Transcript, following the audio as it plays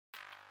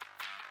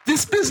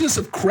This business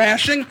of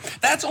crashing,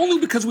 that's only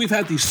because we've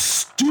had these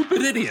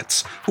stupid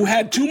idiots who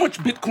had too much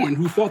Bitcoin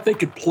who thought they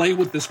could play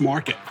with this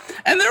market.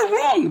 And they're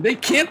wrong. They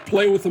can't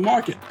play with the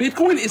market.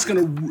 Bitcoin is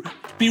going to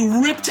be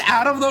ripped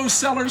out of those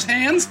sellers'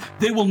 hands.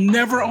 They will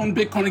never own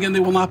Bitcoin again.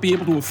 They will not be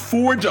able to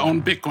afford to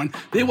own Bitcoin.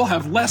 They will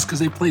have less because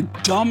they played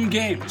dumb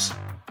games.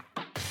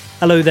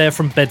 Hello there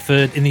from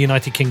Bedford in the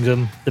United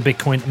Kingdom, the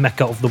Bitcoin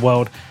mecca of the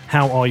world.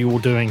 How are you all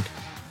doing?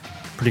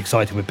 Pretty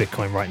excited with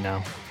Bitcoin right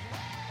now.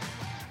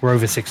 We're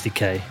over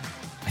 60k.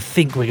 I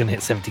think we're going to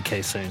hit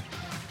 70k soon.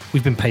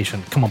 We've been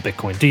patient. Come on,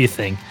 Bitcoin, do your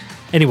thing.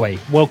 Anyway,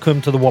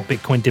 welcome to the What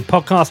Bitcoin Did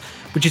podcast,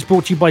 which is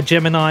brought to you by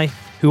Gemini,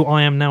 who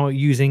I am now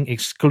using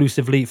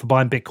exclusively for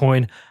buying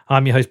Bitcoin.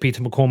 I'm your host,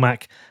 Peter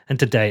McCormack, and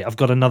today I've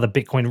got another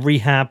Bitcoin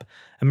rehab.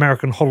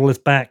 American HODL is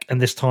back, and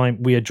this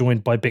time we are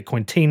joined by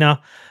Bitcoin Tina.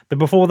 But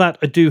before that,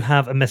 I do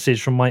have a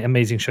message from my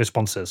amazing show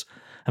sponsors.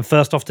 And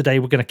first off today,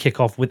 we're going to kick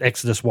off with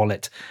Exodus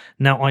Wallet.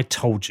 Now, I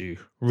told you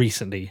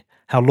recently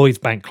how Lloyds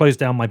Bank closed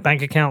down my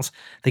bank accounts.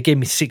 They gave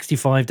me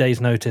 65 days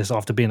notice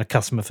after being a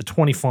customer for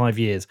 25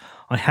 years.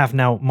 I have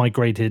now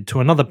migrated to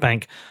another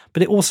bank,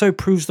 but it also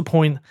proves the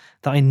point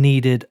that I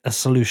needed a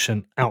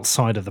solution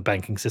outside of the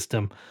banking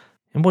system.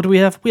 And what do we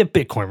have? We have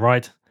Bitcoin,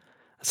 right?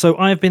 So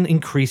I've been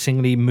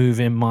increasingly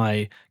moving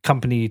my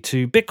company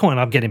to Bitcoin.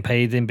 I'm getting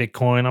paid in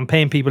Bitcoin. I'm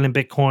paying people in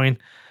Bitcoin.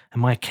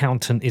 And my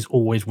accountant is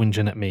always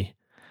whinging at me.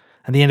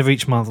 At the end of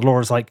each month,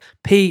 Laura's like,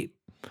 Pete,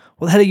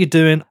 what the hell are you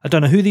doing? I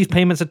don't know who these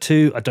payments are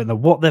to. I don't know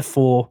what they're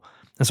for.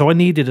 And so I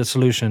needed a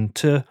solution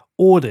to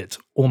audit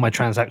all my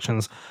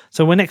transactions.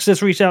 So when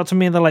Exodus reached out to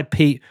me and they're like,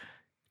 Pete,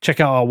 check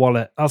out our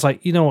wallet. I was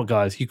like, you know what,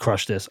 guys, you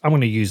crushed this. I'm going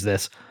to use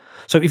this.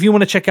 So if you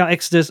want to check out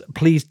Exodus,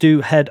 please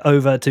do head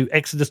over to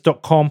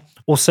exodus.com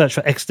or search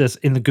for Exodus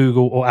in the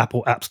Google or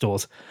Apple app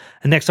stores.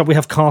 And next up, we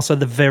have Casa,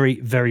 the very,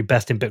 very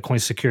best in Bitcoin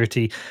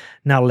security.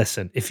 Now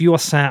listen, if you are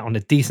sat on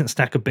a decent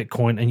stack of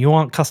Bitcoin and you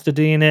aren't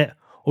custodying it,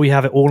 or you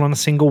have it all on a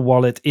single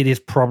wallet, it is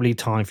probably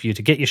time for you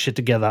to get your shit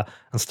together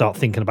and start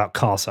thinking about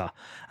Casa.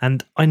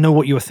 And I know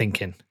what you were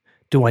thinking.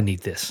 Do I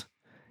need this?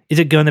 Is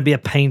it going to be a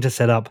pain to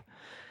set up?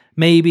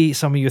 Maybe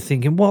some of you are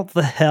thinking, what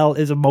the hell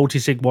is a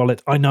multi-sig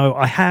wallet? I know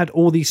I had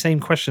all these same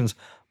questions,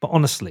 but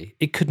honestly,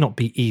 it could not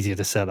be easier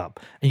to set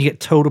up, and you get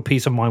total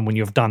peace of mind when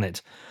you've done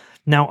it.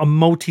 Now, a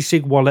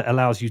multi-sig wallet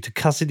allows you to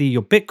custody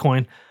your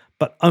Bitcoin,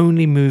 but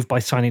only move by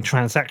signing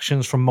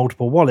transactions from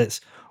multiple wallets,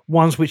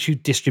 ones which you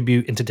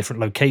distribute into different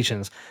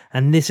locations.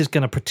 And this is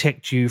going to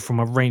protect you from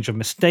a range of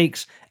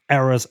mistakes,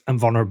 errors, and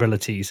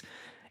vulnerabilities.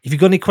 If you've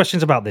got any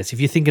questions about this, if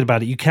you're thinking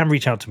about it, you can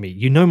reach out to me.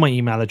 You know my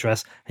email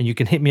address, and you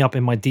can hit me up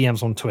in my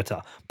DMs on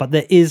Twitter. But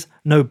there is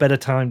no better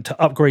time to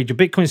upgrade your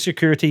Bitcoin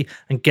security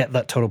and get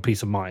that total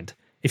peace of mind.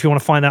 If you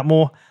want to find out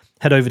more,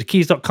 head over to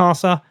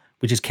keys.casa,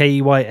 which is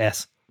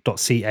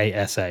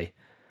keys.casa.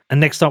 And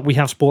next up, we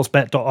have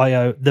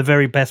sportsbet.io, the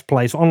very best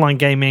place for online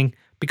gaming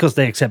because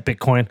they accept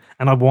Bitcoin.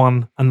 And I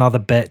won another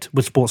bet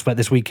with Sportsbet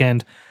this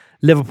weekend.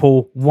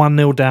 Liverpool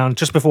 1-0 down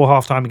just before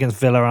halftime against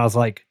Villa. I was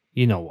like,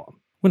 you know what?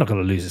 We're not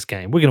going to lose this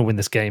game. We're going to win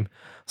this game.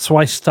 So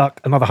I stuck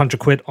another 100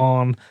 quid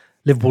on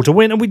Liverpool to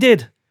win, and we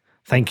did.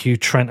 Thank you,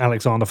 Trent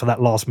Alexander, for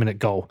that last-minute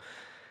goal.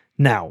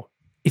 Now,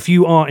 if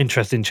you are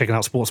interested in checking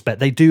out Sportsbet,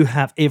 they do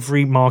have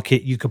every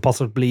market you could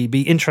possibly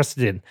be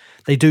interested in.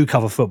 They do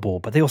cover football,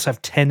 but they also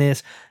have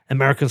tennis,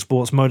 American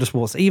sports,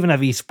 motorsports. They even have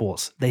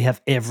esports. They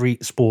have every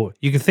sport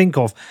you can think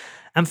of.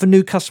 And for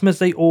new customers,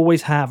 they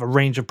always have a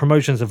range of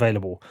promotions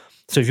available.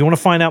 So if you want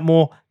to find out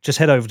more, just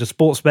head over to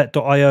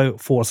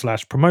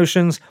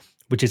sportsbet.io/promotions,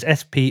 which is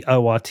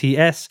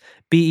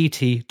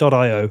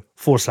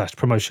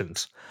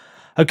sportsbet.io/promotions.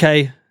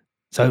 Okay,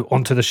 so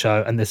on to the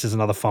show, and this is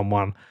another fun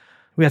one.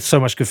 We had so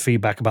much good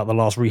feedback about the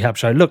last rehab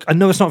show. Look, I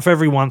know it's not for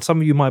everyone. Some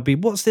of you might be,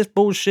 what's this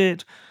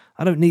bullshit?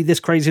 I don't need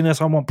this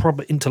craziness. I want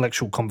proper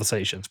intellectual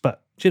conversations.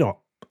 But do you know what?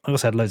 I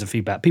also had loads of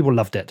feedback. People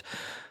loved it.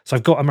 So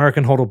I've got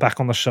American HODL back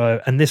on the show,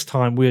 and this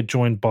time we're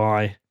joined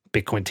by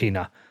Bitcoin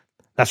Tina.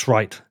 That's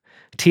right.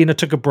 Tina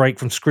took a break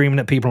from screaming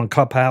at people on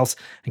Clubhouse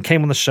and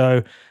came on the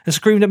show and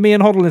screamed at me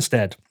and HODL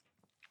instead.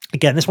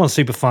 Again, this one's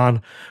super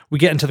fun. We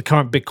get into the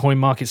current Bitcoin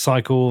market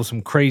cycle,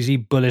 some crazy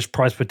bullish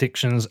price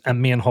predictions,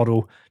 and me and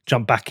HODL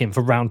jump back in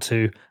for round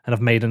 2 and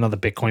have made another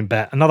Bitcoin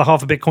bet. Another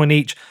half a Bitcoin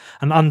each,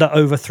 an under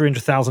over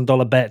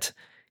 $300,000 bet.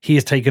 He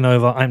is taking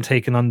over, I'm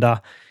taking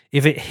under.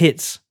 If it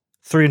hits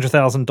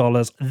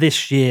 $300,000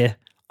 this year,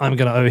 I'm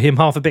going to owe him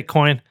half a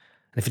Bitcoin. And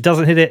if it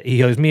doesn't hit it,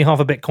 he owes me half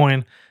a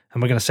Bitcoin.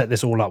 And we're going to set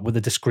this all up with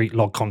a discrete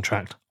log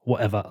contract,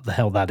 whatever the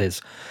hell that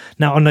is.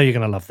 Now, I know you're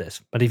going to love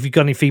this, but if you've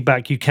got any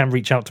feedback, you can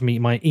reach out to me.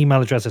 My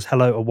email address is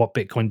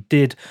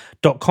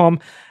hello@whatbitcoindid.com.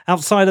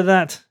 Outside of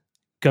that,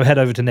 go head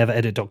over to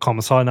neveredit.com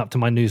and sign up to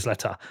my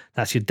newsletter.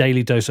 That's your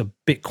daily dose of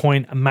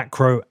Bitcoin,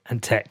 macro,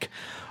 and tech.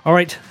 All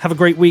right, have a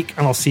great week,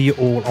 and I'll see you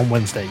all on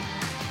Wednesday.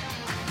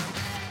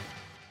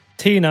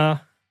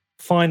 Tina,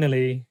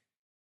 finally,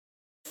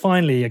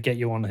 I get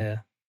you on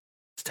here.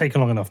 It's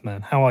taken long enough,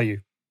 man. How are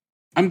you?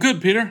 I'm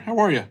good, Peter. How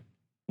are you?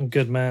 I'm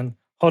good, man.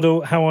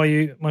 HODL, how are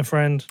you, my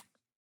friend?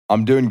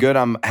 I'm doing good.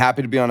 I'm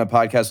happy to be on a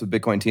podcast with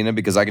Bitcoin Tina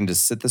because I can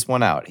just sit this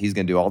one out. He's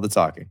going to do all the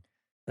talking.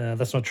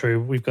 That's not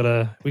true. We got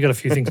a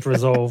few things to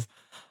resolve.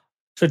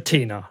 So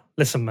Tina,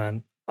 listen,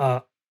 man.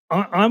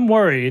 I'm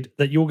worried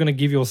that you're going to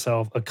give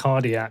yourself a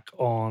cardiac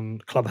on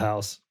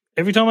Clubhouse.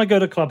 Every time I go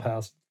to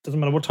Clubhouse, doesn't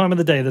matter what time of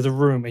the day, there's a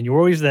room and you're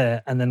always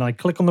there. And then I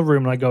click on the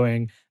room and I go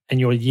in and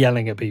you're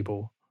yelling at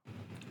people.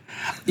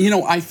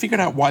 I figured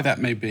out why that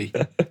may be.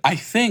 I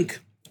think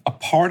a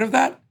part of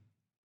that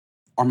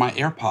are my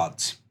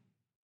AirPods.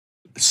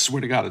 I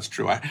swear to God, it's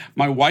true.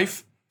 My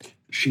wife,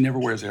 she never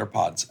wears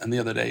AirPods. And the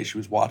other day she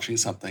was watching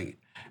something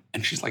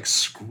and she's like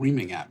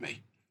screaming at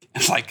me.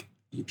 It's like,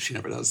 she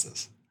never does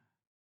this.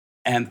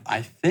 And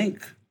I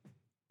think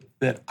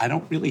that I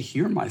don't really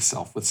hear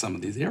myself with some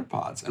of these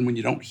AirPods. And when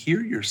you don't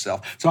hear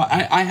yourself, so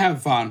I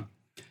have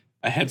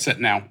a headset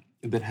now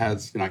that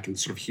has, I can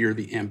sort of hear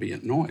the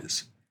ambient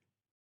noise.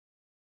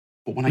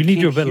 But when I can't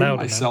hear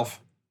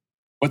myself,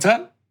 what's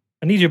that?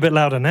 I need you a bit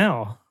louder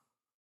now.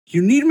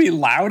 You need me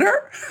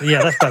louder?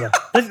 Yeah, that's better.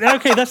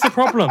 Okay, that's the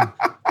problem.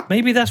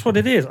 Maybe that's what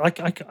it is.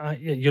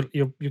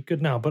 You're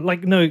good now, but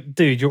no,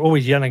 dude, you're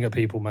always yelling at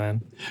people,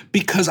 man.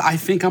 Because I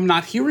think I'm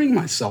not hearing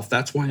myself.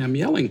 That's why I'm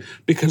yelling.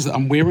 Because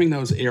I'm wearing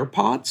those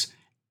AirPods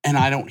and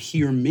I don't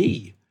hear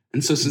me.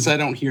 And so since I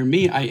don't hear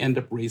me, I end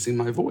up raising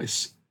my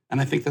voice.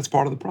 And I think that's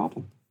part of the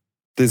problem.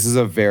 This is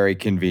a very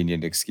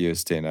convenient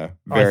excuse, Tina.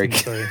 Very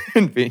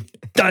convenient.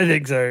 I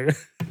think so.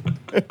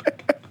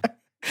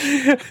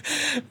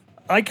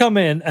 I come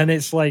in and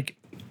it's like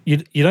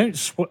you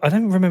don't. I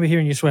don't remember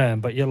hearing you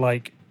swearing, but you're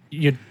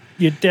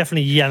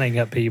definitely yelling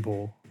at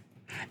people.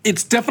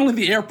 It's definitely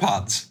the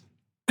AirPods.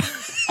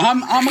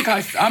 I'm a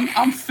guy.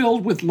 I'm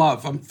filled with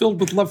love. I'm filled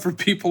with love for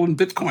people in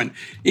Bitcoin.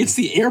 It's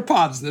the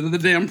AirPods that are the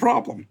damn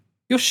problem.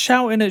 You're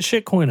shouting at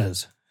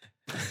shitcoiners.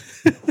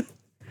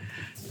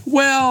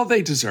 Well,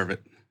 they deserve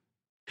it.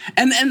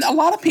 And a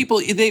lot of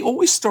people, they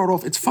always start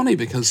off. It's funny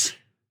because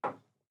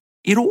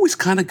it always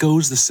kind of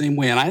goes the same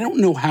way. And I don't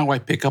know how I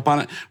pick up on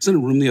it. I was in a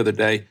room the other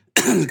day.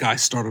 The guy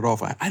started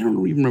off. I don't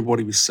even remember what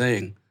he was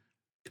saying.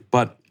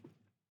 But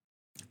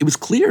it was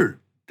clear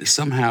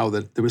somehow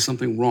that there was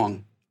something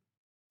wrong.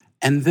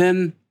 And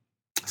then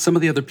some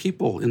of the other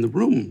people in the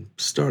room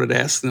started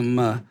asking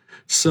them,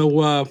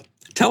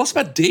 tell us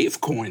about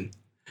Davecoin.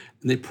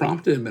 And they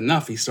prompted him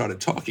enough. He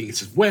started talking. He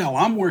said, well,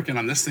 I'm working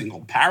on this thing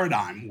called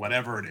Paradigm,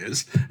 whatever it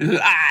is.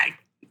 And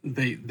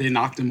they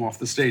knocked him off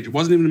the stage. It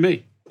wasn't even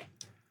me.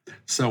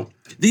 So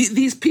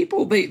these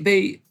people,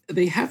 they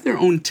have their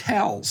own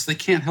tells. They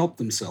can't help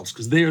themselves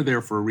because they are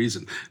there for a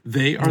reason.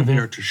 They are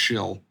there to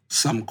shill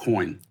some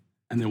coin.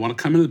 And they want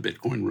to come into the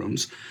Bitcoin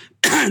rooms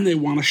and they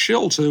want to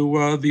shill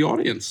to the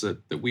audience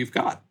that we've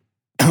got.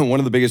 One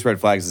of the biggest red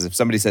flags is if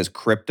somebody says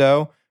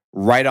crypto,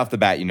 right off the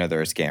bat, you know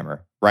they're a scammer.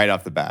 Right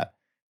off the bat.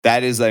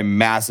 That is a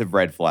massive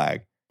red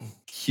flag.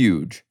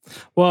 Huge.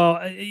 Well,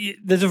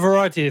 there's a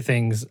variety of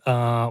things.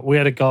 We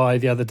had a guy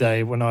the other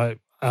day when I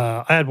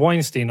had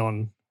Weinstein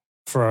on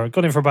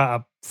got him for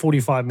about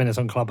 45 minutes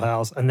on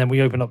Clubhouse, and then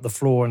we opened up the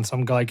floor and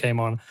some guy came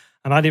on,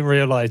 and I didn't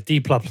realize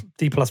D++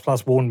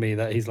 warned me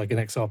that he's like an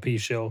XRP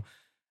shill,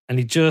 and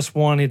he just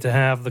wanted to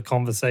have the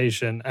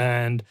conversation,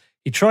 and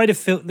he tried to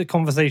fit the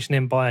conversation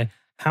in by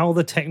how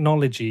the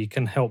technology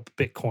can help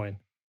Bitcoin.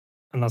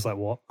 And I was like,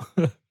 what?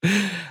 And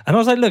I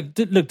was like, look,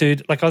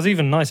 dude, I was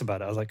even nice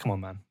about it. I was like, come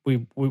on, man.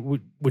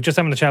 We're just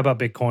having a chat about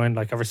Bitcoin.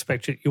 I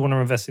respect you. You want to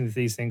invest in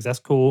these things. That's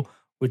cool.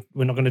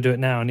 We're not going to do it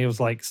now. And he was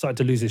started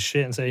to lose his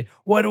shit and say,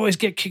 why do I always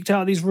get kicked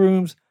out of these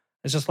rooms?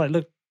 It's just look,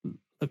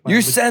 man,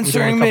 you're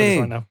censoring me.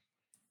 Right now.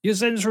 You're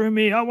censoring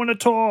me. I want to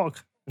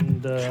talk.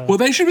 And, well,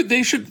 they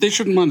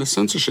shouldn't mind the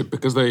censorship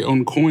because they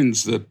own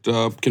coins that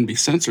can be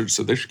censored.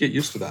 So they should get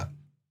used to that.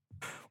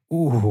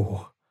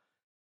 Ooh.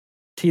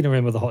 Tina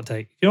in with a hot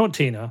take. You know what,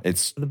 Tina?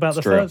 It's about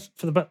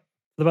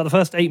the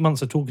first 8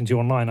 months of talking to you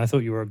online, I thought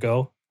you were a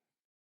girl.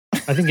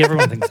 I think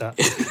everyone thinks that.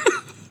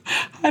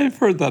 I've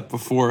heard that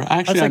before.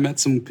 Actually, I met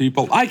some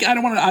people. I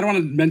don't want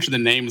to mention the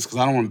names because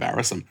I don't want to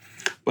embarrass them.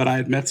 But I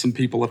had met some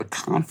people at a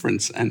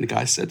conference, and the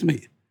guy said to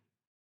me,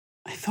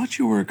 "I thought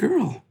you were a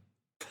girl."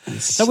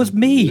 That was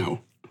me.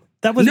 No,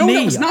 that was me.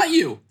 That was not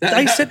you.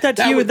 I said that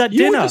to you at that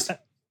dinner,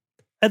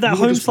 at that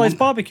home slice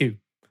barbecue.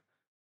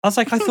 I was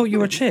like, I thought you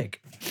were a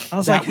chick. I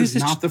was like, who's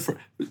this? It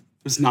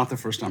was not the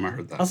first time I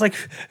heard that. I was like,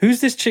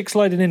 who's this chick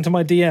sliding into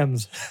my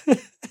DMs?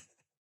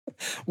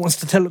 Wants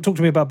to talk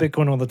to me about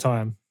Bitcoin all the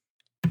time.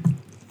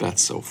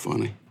 That's so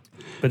funny.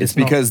 But it's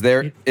because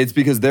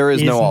there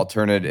is no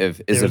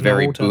alternative. It's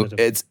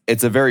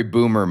a very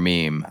boomer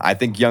meme. I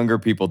think younger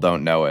people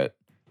don't know it.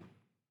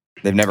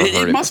 They've never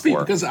heard it. It must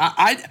before. be because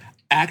I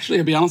actually,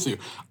 I'll be honest with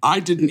you,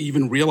 I didn't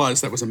even realize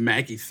that was a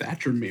Maggie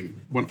Thatcher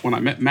meme when I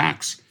met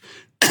Max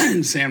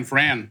in San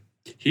Fran.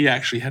 He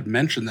actually had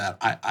mentioned that.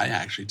 I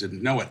actually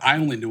didn't know it. I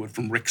only knew it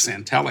from Rick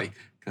Santelli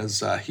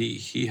because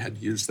he had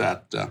used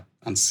that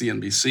on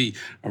CNBC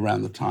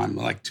around the time,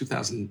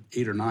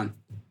 2008 or 9.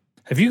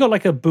 Have you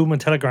got a Boomer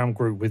Telegram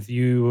group with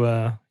you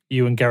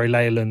and Gary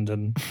Leyland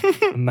and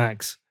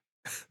Max?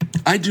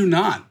 I do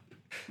not.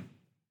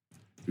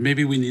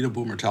 Maybe we need a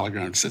Boomer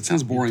Telegram. It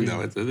sounds boring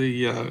though.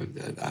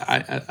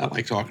 I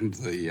like talking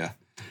to the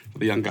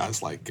young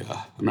guys like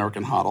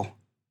American Huddle.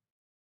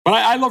 But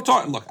I love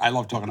talking. Look, I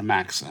love talking to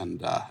Max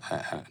and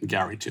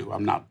Gary too.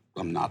 I'm not.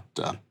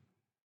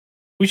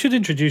 We should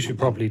introduce you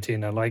properly,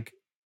 Tina. Like,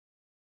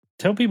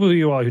 tell people who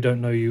you are who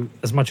don't know you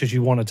as much as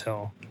you want to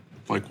tell.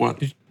 Like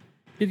what?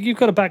 You've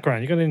got a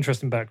background. You've got an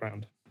interesting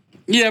background.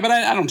 Yeah, but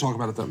I don't talk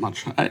about it that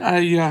much.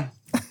 I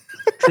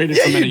traded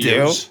for many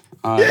years.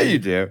 Yeah, you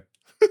do.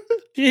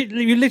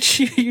 You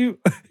literally you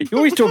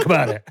always talk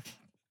about it.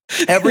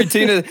 Every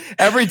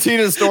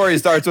Tina story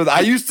starts with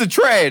 "I used to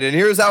trade, and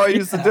here's how I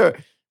used to do it."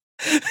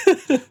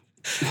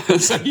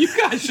 So you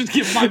guys should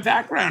give my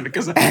background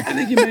because I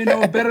think you may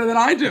know it better than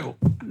I do.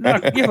 No,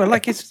 yeah, but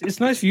like it's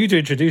nice for you to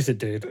introduce it,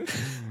 dude.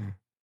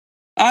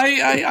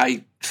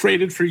 I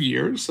traded for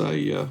years.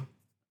 I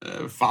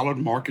followed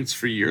markets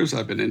for years.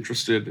 I've been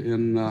interested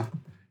in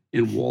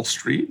Wall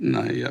Street, and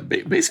I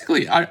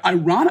basically,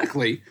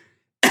 ironically,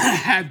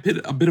 had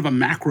a bit of a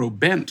macro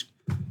bent.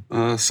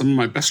 Some of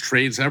my best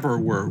trades ever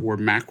were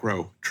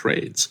macro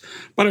trades,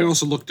 but I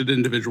also looked at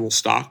individual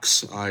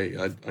stocks.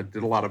 I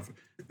did a lot of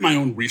my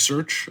own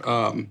research.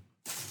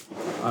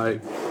 I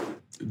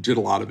did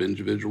a lot of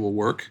individual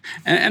work,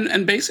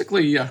 and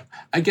basically,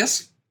 I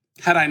guess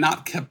had I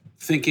not kept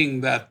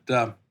thinking that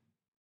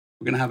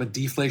we're going to have a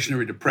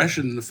deflationary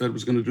depression and the Fed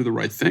was going to do the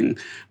right thing,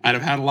 I'd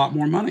have had a lot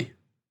more money.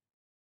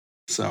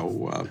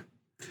 So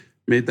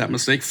made that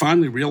mistake.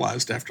 Finally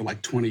realized after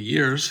like 20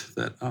 years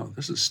that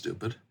this is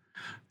stupid.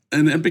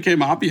 And it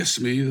became obvious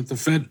to me that the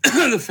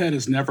Fed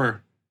is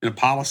never, in a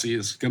policy,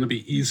 is going to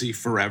be easy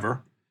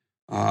forever,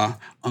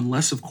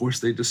 unless, of course,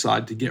 they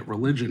decide to get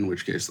religion, in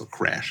which case they'll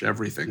crash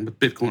everything. But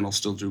Bitcoin will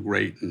still do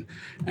great, and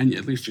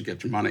at least you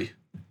get your money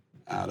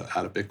out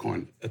of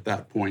Bitcoin at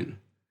that point.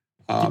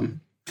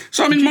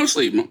 So I mean,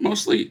 mostly.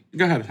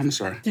 Go ahead. I'm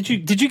sorry. Did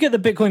you get the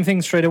Bitcoin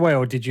thing straight away,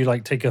 or did you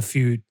like take a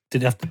few?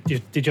 Did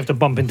you have to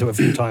bump into it a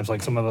few times,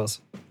 like some of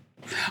us?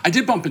 I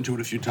did bump into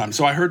it a few times.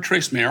 So I heard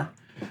Trace Mayer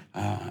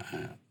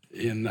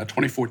in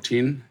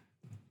 2014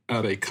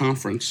 at a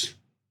conference,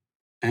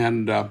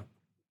 and I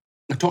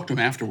talked to him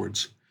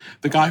afterwards.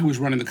 The guy who was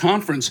running the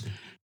conference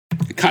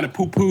kind of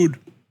poo-pooed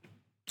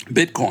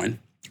Bitcoin,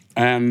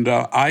 and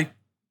I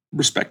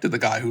respected the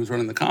guy who was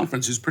running the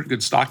conference. He's a pretty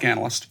good stock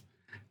analyst,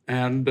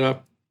 and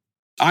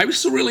I was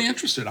still really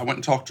interested. I went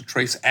and talked to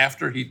Trace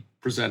after he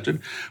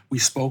presented. We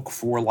spoke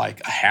for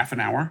like a half an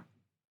hour.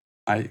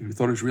 I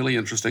thought it was really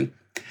interesting.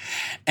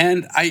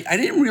 And I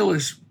didn't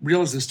realize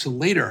this till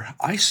later.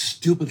 I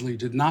stupidly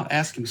did not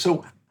ask him,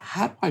 so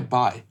how do I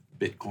buy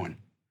Bitcoin?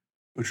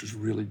 Which was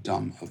really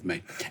dumb of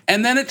me.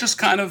 And then it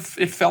just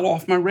it fell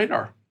off my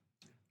radar.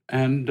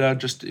 And it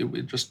just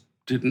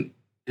didn't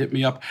hit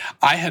me up.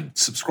 I had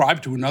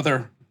subscribed to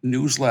another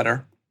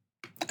newsletter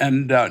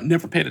and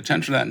never paid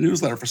attention to that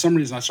newsletter. For some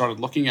reason, I started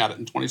looking at it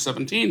in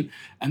 2017,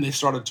 and they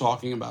were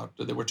talking about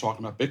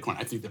Bitcoin.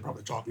 I think they're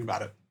probably talking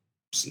about it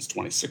since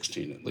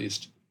 2016 at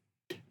least.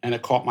 And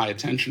it caught my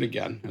attention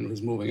again, and it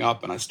was moving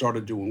up, and I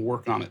started doing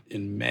work on it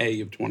in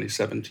May of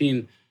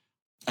 2017,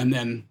 and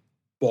then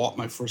bought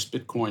my first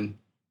Bitcoin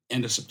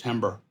end of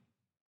September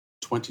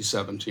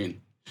 2017.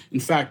 In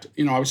fact,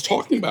 I was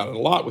talking about it a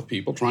lot with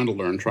people, trying to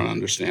learn, trying to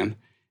understand,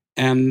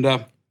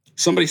 and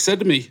somebody said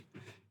to me,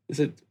 they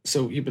said,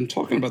 so you've been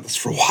talking about this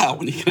for a while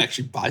when you can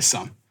actually buy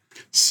some.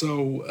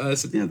 So I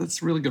said, yeah,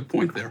 that's a really good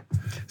point there.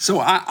 So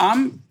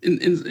I'm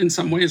in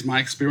some ways, my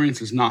experience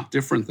is not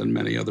different than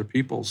many other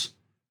people's.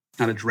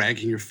 Kind of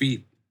dragging your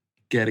feet,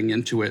 getting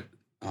into it.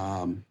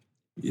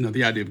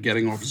 The idea of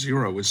getting off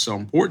zero is so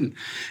important.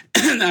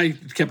 And I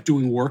kept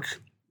doing work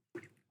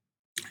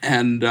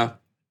and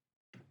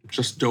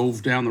just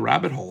dove down the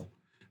rabbit hole.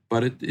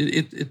 But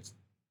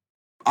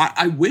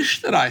I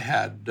wish that I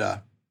had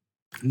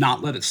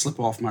not let it slip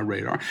off my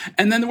radar.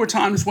 And then there were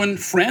times when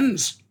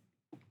friends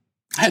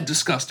had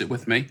discussed it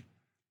with me.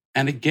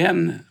 And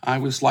again, I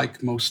was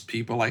like most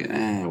people, like,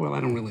 well, I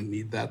don't really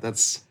need that.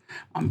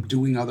 I'm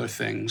doing other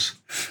things.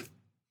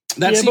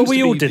 That seems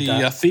to be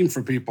the theme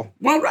for people.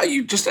 Well, right,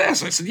 you just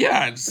asked. I said,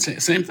 yeah, it's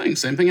same thing.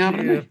 Same thing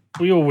happened to me.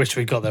 We all wish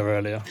we got there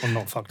earlier. I'm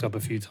not fucked up a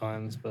few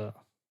times, but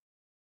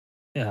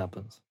it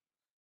happens.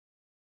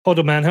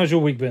 Hodl, man, how's your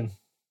week been?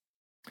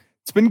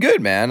 It's been good,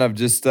 man. I've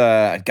just,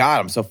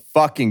 I'm so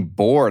fucking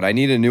bored. I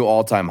need a new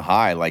all-time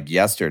high like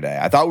yesterday.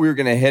 I thought we were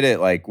going to hit it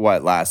like,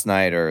 last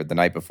night or the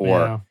night before.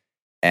 Yeah.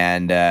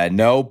 And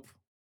nope,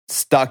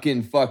 stuck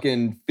in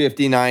fucking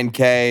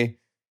 59K.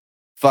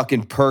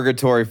 Fucking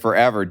purgatory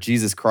forever.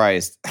 Jesus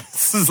Christ.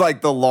 This is like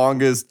the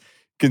longest.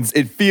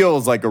 It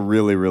feels like a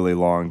really, really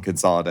long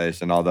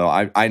consolidation. Although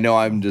I know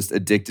I'm just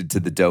addicted to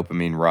the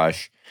dopamine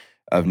rush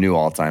of new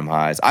all-time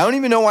highs. I don't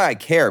even know why I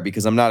care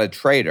because I'm not a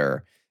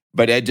trader,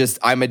 but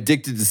I'm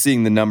addicted to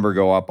seeing the number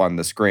go up on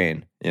the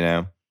screen,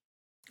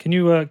 Can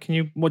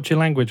you watch your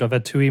language? I've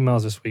had 2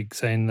 emails this week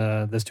saying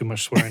there's too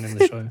much swearing in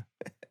the show.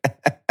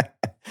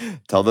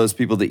 Tell those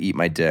people to eat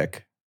my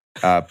dick.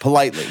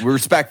 Politely,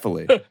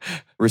 respectfully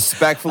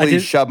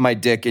shove my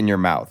dick in your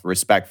mouth.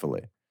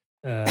 Respectfully.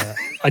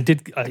 I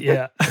did.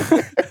 Yeah,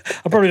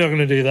 I'm probably not going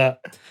to do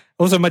that.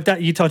 Also, my dad.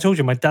 I told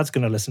you my dad's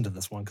going to listen to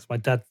this one because my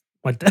dad.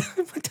 I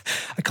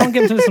can't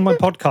get him to listen to my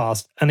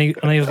podcast, and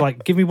he was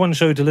like, "Give me one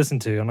show to listen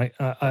to," and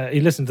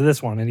he listened to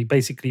this one, and he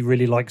basically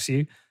really likes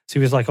you. So he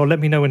was like, "Oh, let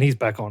me know when he's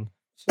back on."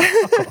 So,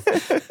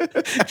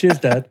 cheers,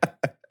 Dad.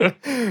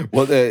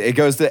 Well, it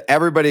goes to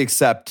everybody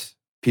except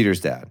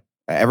Peter's dad.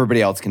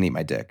 Everybody else can eat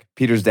my dick.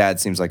 Peter's dad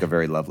seems like a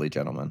very lovely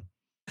gentleman.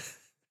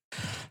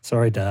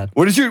 Sorry, Dad.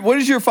 What does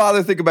your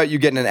father think about you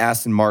getting an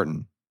Aston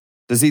Martin?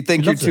 Does he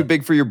think you're too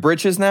big for your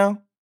britches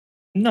now?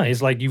 No,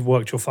 he's like, you've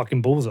worked your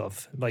fucking balls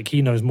off. Like,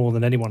 he knows more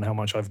than anyone how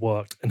much I've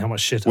worked and how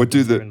much shit I've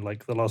been through in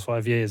like the last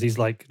 5 years. He's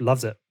like,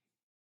 loves it.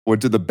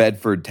 What do the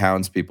Bedford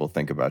townspeople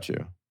think about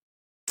you?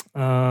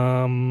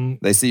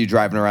 They see you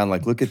driving around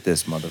like, look at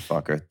this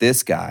motherfucker,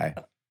 this guy.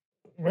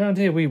 Around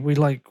here, we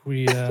I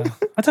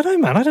don't know,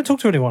 man. I don't talk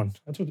to anyone.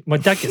 My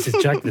dad gets his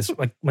Jag this.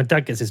 My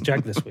dad gets his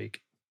Jag this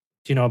week.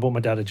 Do you know I bought my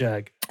dad a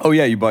Jag? Oh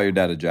yeah, you bought your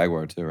dad a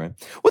Jaguar too, right?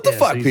 What the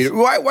fuck, so Peter?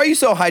 Why are you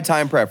so high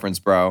time preference,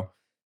 bro?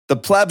 The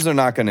plebs are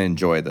not going to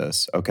enjoy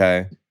this.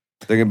 Okay,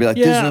 they're going to be like,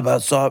 "This is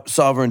about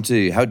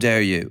sovereignty. How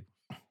dare you?"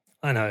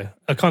 I know.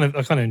 I kind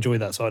of enjoy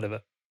that side of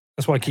it.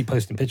 That's why I keep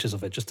posting pictures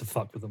of it just to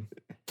fuck with them.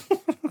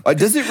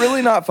 Does it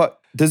really not fuck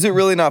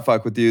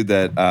with you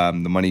that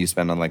the money you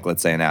spend on, like,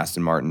 let's say an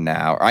Aston Martin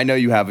now? I know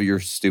you have your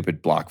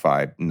stupid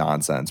BlockFi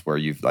nonsense where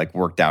you've like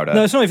worked out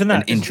No, it's not even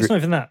that. It's not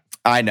even that.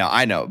 I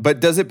know. But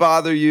does it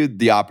bother you,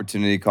 the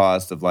opportunity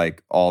cost of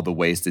like all the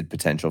wasted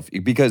potential?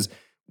 Because,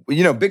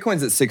 you know,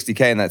 Bitcoin's at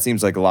 60K and that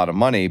seems like a lot of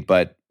money,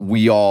 but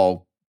we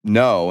all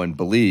know and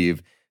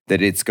believe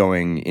that it's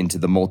going into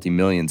the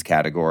multi-millions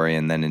category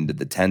and then into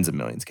the tens of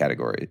millions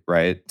category,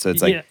 right? So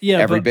it's like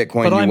every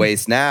Bitcoin you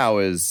waste now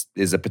is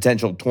a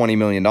potential $20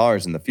 million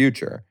in the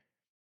future.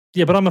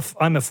 Yeah, but I'm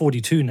a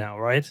 42 now,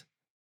 right?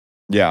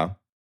 Yeah.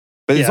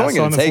 But it's only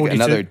going to take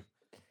another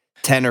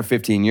 10 or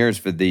 15 years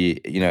for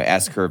the,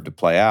 S-curve to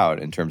play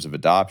out in terms of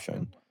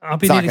adoption.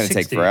 It's not going to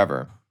take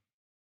forever.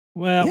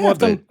 Well, I've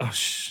done... I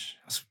was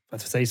about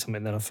to say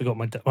something, then I forgot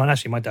my dad. Well,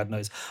 actually, my dad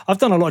knows. I've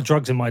done a lot of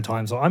drugs in my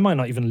time, so I might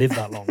not even live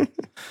that long.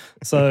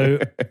 So,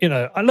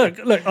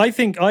 look, I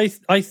think I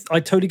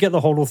totally get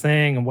the whole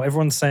thing and what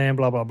everyone's saying,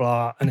 blah, blah,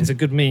 blah, and it's a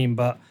good meme,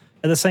 but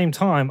at the same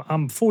time,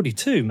 I'm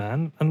 42,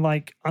 man, and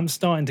like, I'm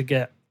starting to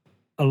get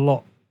a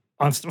lot...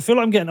 I feel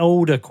like I'm getting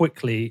older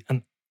quickly,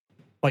 and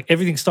like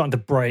everything's starting to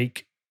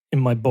break in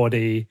my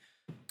body.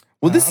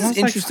 Well, this is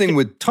interesting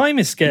with... Time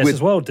is scarce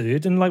as well,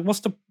 dude. And like,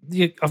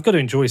 I've got to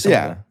enjoy something.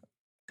 Yeah.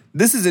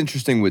 This is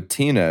interesting with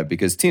Tina,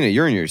 because Tina,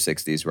 you're in your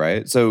 60s,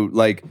 right? So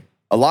like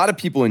a lot of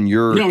people in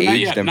your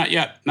age... Not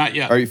yet.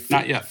 Are you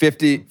not yet.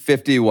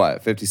 50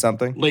 what? 50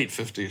 something? Late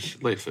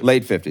 50s.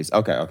 Late 50s.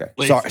 Okay.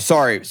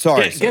 Sorry.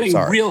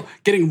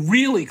 Getting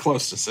really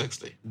close to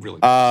 60. Really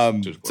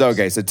close. So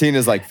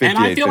Tina's like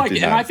 58,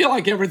 and I feel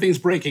like everything's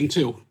breaking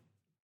too.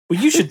 Well,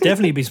 you should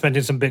definitely be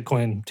spending some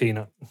Bitcoin,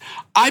 Tina.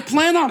 I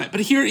plan on it,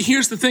 but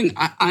here's the thing.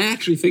 I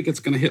actually think it's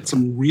going to hit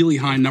some really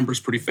high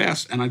numbers pretty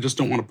fast, and I just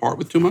don't want to part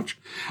with too much.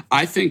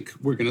 I think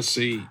we're going to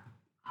see...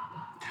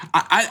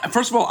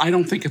 first of all, I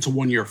don't think it's a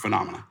one-year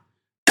phenomenon.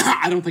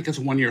 I don't think it's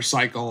a one-year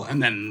cycle,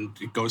 and then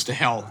it goes to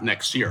hell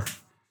next year.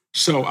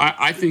 So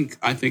I think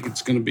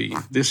it's going to be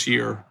this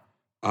year,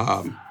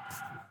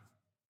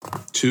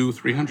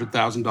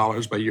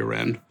 $200,000-$300,000 by year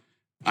end.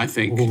 I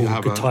think you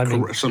have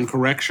some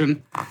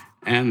correction.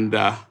 And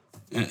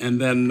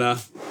then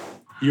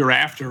year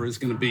after is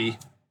going to be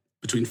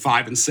between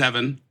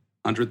 $500,000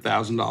 and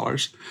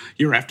 $700,000.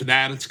 Year after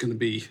that, it's going to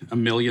be $1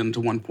 million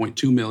to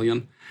 1.2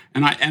 million.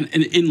 And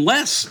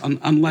unless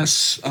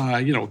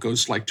it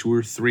goes like 200,000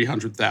 or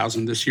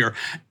 300,000 this year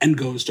and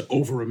goes to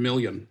over $1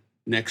 million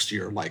next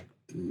year, like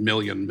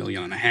 $1.5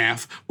 million,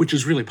 which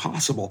is really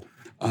possible.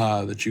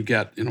 That you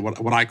get,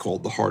 what I call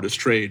the hardest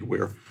trade,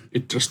 where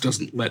it just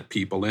doesn't let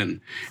people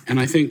in.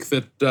 And I think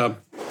that you're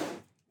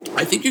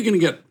going to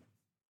get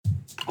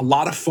a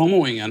lot of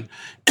FOMOing in.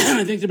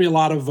 I think there'll be a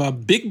lot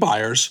of big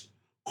buyers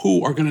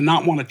who are going to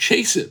not want to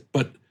chase it,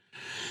 but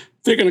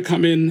they're going to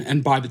come in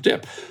and buy the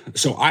dip.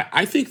 So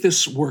I think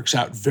this works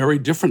out very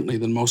differently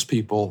than most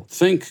people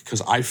think,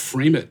 because I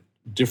frame it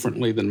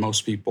differently than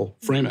most people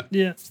frame it.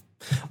 Yeah.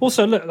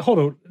 Also, look, hold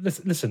on.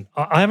 Listen,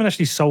 I haven't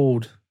actually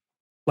sold...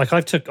 Like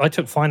I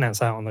took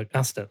finance out on the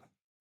asset.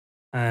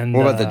 And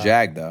what about the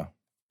Jag though?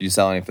 Do you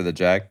sell any for the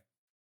Jag?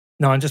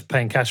 No, I'm just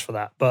paying cash for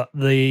that. But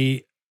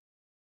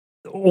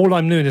all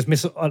I'm doing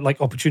is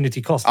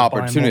opportunity cost.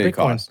 Opportunity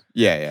cost.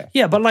 Yeah.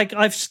 Yeah, but like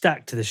I've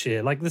stacked this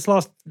year. Like this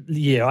last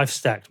year, I've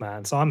stacked,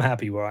 man. So I'm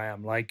happy where I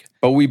am. Like,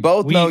 but we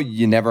both know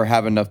you never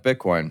have enough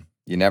Bitcoin.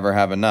 You never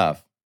have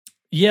enough.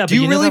 Yeah. Do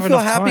you really feel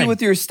happy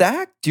with your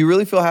stack?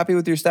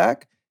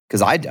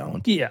 Because I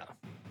don't. Yeah,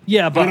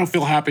 but I don't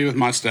feel happy with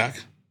my stack.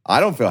 I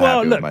don't feel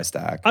happy with my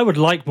stack. I would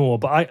like more,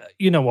 but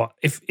you know what?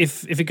 If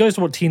it goes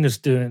to what Tina's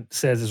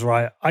says is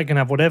right, I can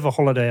have whatever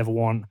holiday I ever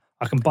want.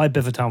 I can buy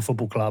Beavertown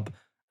Football Club,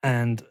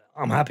 and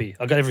I'm happy.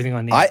 I got everything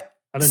I need.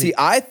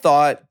 I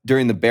thought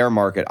during the bear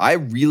market, I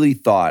really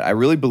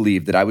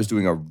believed that I was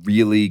doing a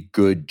really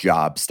good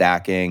job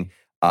stacking.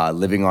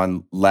 living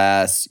on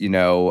less,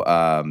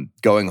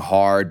 going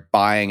hard,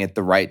 buying at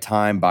the right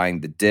time,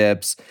 buying the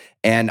dips.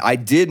 And I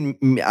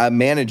did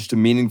manage to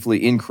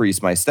meaningfully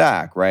increase my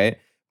stack, right?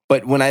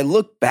 But when I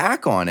look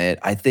back on it,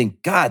 I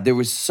think, God, there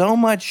was so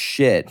much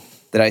shit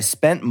that I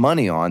spent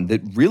money on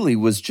that really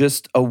was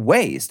just a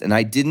waste and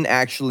I didn't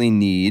actually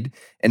need.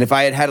 And if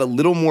I had had a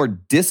little more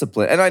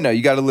discipline, and I know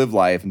you got to live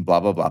life and blah,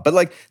 blah, blah. But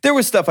like there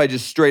was stuff I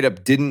just straight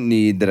up didn't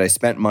need that I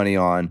spent money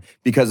on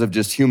because of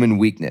just human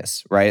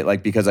weakness, right?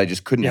 Like because I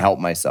just couldn't help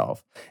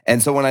myself.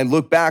 And so when I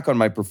look back on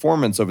my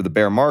performance over the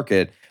bear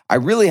market, I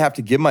really have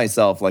to give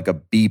myself like a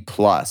B+.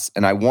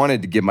 And I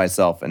wanted to give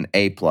myself an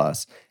A+.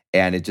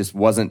 And it just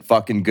wasn't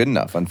fucking good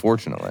enough,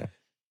 unfortunately.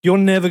 You're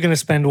never going to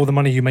spend all the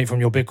money you make from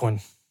your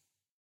Bitcoin.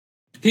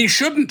 He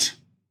shouldn't.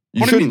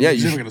 You shouldn't. Yeah,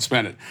 he's never going to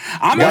spend it.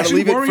 I'm you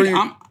actually leave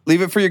worried.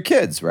 Leave it for your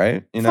kids,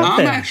 right?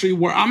 I'm actually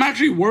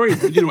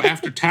worried.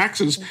 After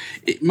taxes,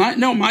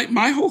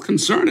 my whole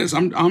concern is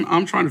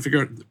I'm trying to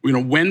figure out.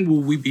 When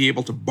will we be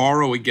able to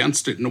borrow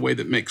against it in a way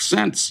that makes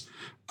sense,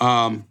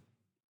 so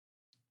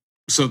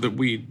that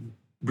we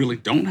really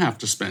don't have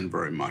to spend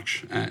very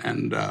much.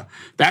 And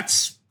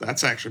that's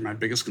actually my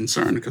biggest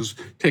concern, because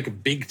take a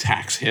big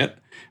tax hit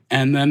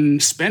and then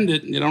spend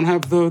it, and you don't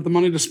have the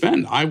money to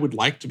spend. I would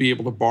like to be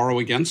able to borrow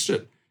against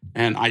it.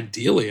 And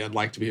ideally, I'd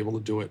like to be able to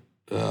do it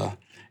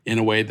in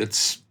a way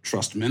that's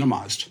trust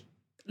minimized.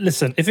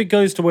 Listen, if it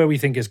goes to where we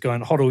think it's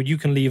going, Hoddle, you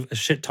can leave a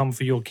shit ton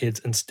for your kids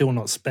and still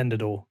not spend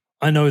it all.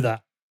 I know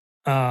that.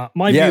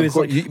 My view is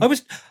like,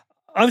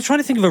 I was trying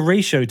to think of a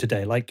ratio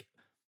today. Like,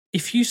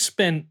 if you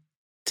spent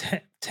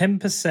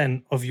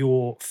 10% of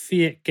your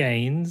fiat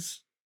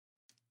gains,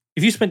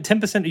 if you spent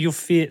 10% of your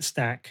fiat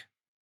stack,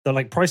 that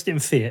like priced it in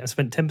fiat and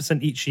spent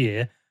 10% each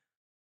year,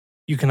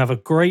 you can have a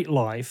great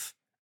life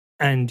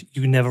and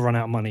you never run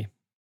out of money.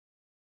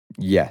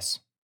 Yes.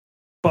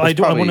 But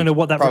I want to know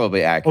what that...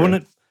 Probably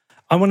accurate.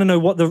 I want to know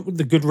what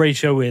the good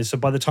ratio is. So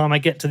by the time I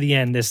get to the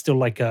end, there's still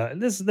like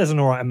there's an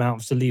all right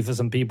amount to leave for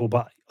some people.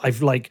 But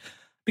I've like...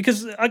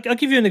 Because I'll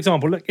give you an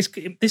example. Look,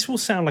 this will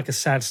sound like a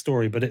sad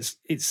story, but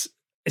it's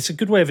a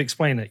good way of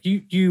explaining it.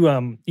 You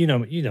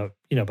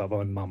know about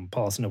my mum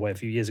passing away a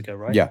few years ago,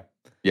 right?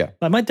 Yeah.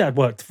 Like my dad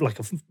worked like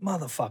a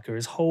motherfucker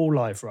his whole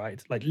life,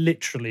 right? Like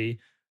literally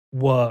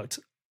worked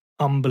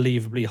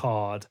unbelievably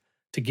hard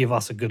to give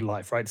us a good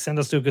life, right? Send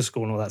us to a good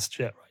school and all that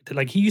shit, right?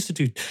 Like he used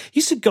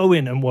to go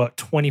in and work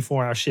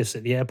 24-hour shifts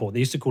at the airport. They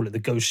used to call it the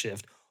ghost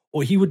shift.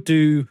 Or he would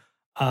do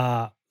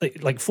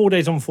like 4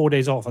 days on, 4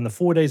 days off, and the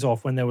 4 days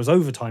off, when there was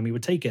overtime, he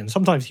would take it. And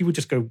sometimes he would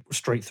just go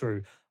straight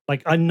through.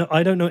 Like I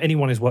don't know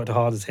anyone who's worked as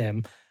hard as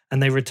him.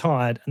 And they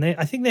retired, and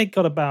I think they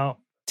got about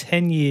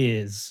 10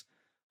 years.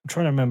 I'm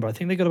trying to remember. I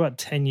think they got about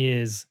 10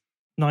 years,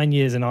 9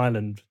 years in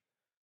Ireland.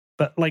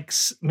 But like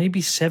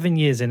maybe 7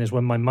 years in is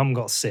when my mum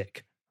got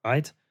sick,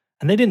 right?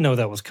 And they didn't know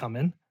that was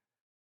coming.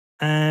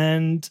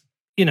 And,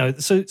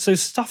 so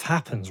stuff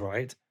happens,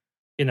 right?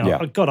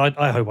 God,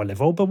 I hope I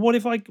live old, but what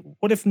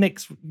if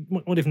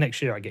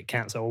next year I get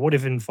cancer? Or what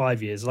if in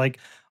 5 years? Like,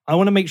 I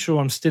want to make sure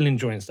I'm still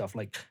enjoying stuff,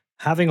 like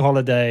having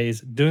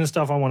holidays, doing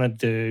stuff I want to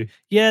do.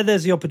 Yeah,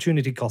 there's the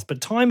opportunity cost,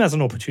 but time has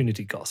an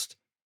opportunity cost,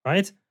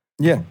 right?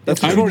 Yeah,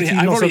 that's I've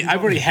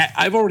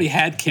already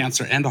had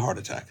cancer and a heart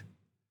attack.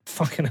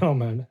 Fucking hell,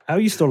 man! How are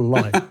you still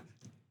alive?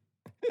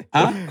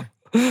 Huh?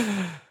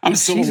 I'm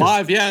still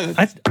alive. Yeah,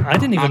 I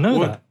didn't even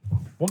know that.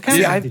 What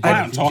cancer? I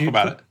don't talk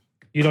about it.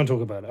 You don't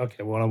talk about it.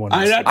 Okay, well, I want.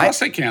 I had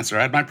prostate cancer.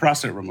 I had my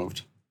prostate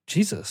removed.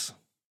 Jesus.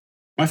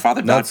 My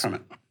father died from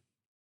it.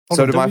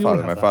 So did my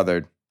father.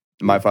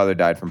 My father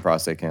died from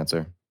prostate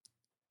cancer.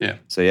 Yeah.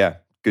 So yeah,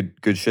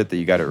 good shit that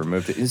you got it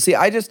removed. You see,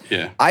 I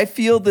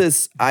feel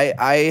this.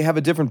 I have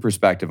a different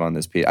perspective on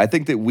this, Pete. I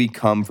think that we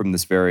come from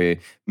this very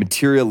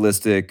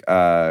materialistic,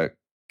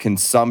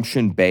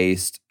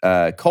 consumption-based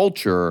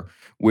culture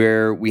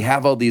where we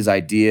have all these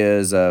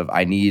ideas of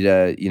I need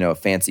a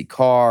fancy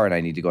car, and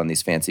I need to go on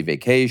these fancy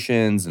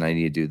vacations, and I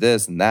need to do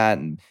this and that,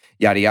 and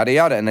yada, yada,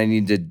 yada. And I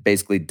need to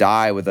basically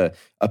die with a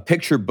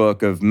picture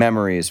book of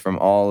memories from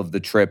all of the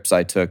trips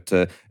I took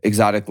to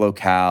exotic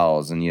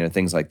locales and,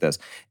 things like this.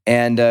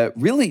 And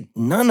really,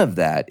 none of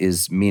that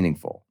is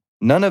meaningful.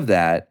 None of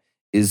that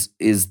is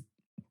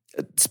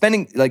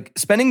spending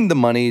the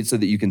money so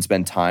that you can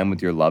spend time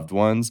with your loved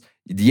ones.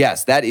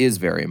 Yes, that is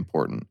very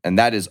important. And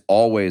that is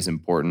always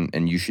important.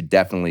 And you should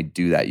definitely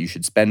do that. You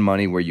should spend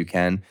money where you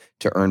can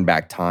to earn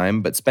back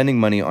time. But spending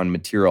money on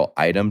material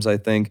items, I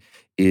think,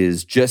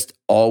 is just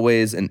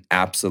always an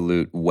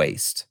absolute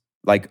waste.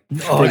 Like, and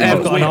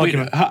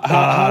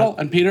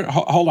Peter,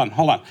 hold on.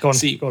 Go on.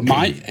 See, go on,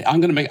 I'm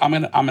gonna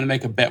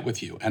make a bet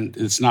with you, and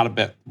it's not a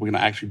bet we're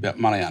gonna actually bet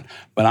money on,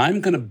 but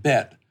I'm gonna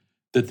bet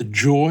that the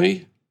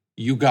joy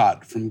you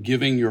got from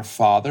giving your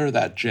father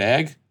that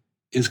Jag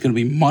is gonna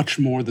be much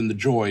more than the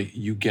joy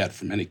you get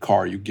from any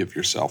car you give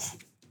yourself.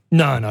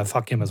 No,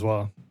 fuck him as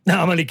well. No,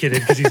 I'm only kidding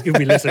because he's going to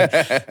be listening.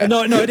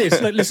 No, it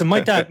is. Like, listen, my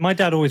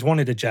dad always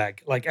wanted a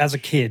Jag. Like as a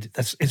kid,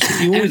 and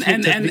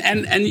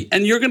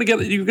you're going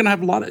to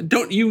have a lot of.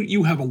 Don't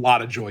you have a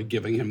lot of joy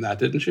giving him that,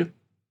 didn't you?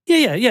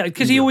 Yeah.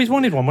 Because he always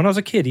wanted one. When I was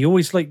a kid, he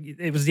always I think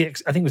it was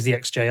the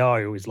XJR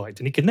he always liked,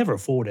 and he could never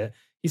afford it.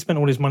 He spent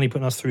all his money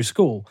putting us through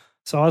school.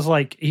 So I was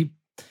like,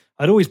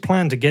 I'd always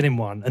planned to get him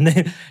one, and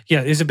then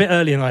it was a bit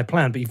earlier than I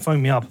planned. But he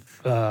phoned me up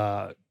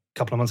a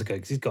couple of months ago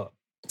because he's got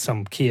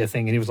some Kia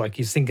thing, and he was like,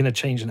 he's thinking of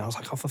changing. I was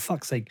like, oh, for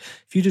fuck's sake,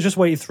 if you'd have just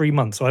waited 3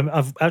 months. So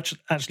I've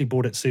actually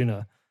bought it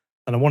sooner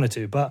than I wanted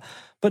to. But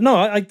no,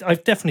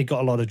 I've definitely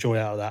got a lot of joy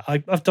out of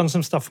that. I've done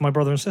some stuff for my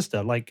brother and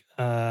sister,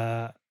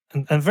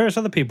 and various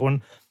other people.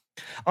 And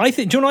I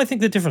think, do you know what I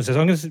think the difference is?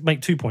 I'm going to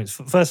make 2 points.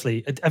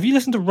 Firstly, have you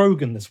listened to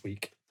Rogan this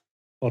week,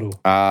 Bottle?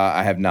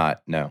 I have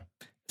not, no.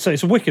 So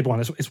it's a wicked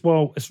one.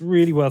 It's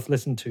really worth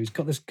listening to. He's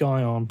got this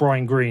guy on,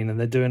 Brian Greene, and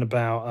they're doing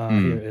about,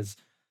 here it is.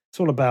 It's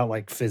all about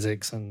like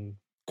physics and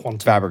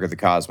quantum. Fabric of the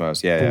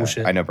Cosmos. Yeah.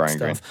 I know Brian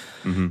Greene.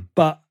 Mm-hmm.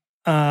 But,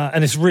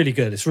 and it's really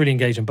good. It's really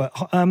engaging. But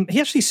he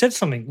actually said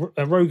something,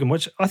 Rogan,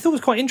 which I thought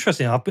was quite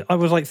interesting. I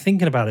was like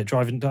thinking about it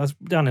I was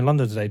down in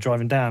London today,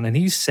 driving down, and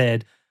he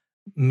said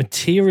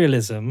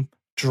materialism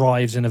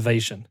drives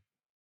innovation.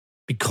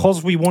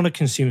 Because we want to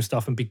consume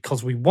stuff and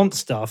because we want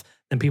stuff,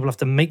 then people have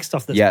to make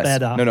stuff that's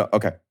better. No,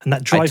 okay. And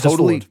that drives us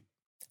forward.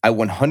 I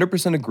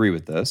 100% agree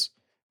with this,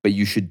 but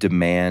you should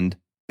demand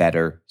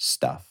better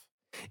stuff.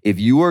 If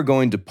you are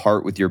going to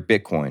part with your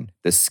Bitcoin,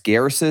 the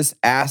scarcest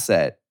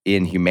asset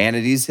in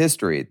humanity's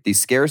history, the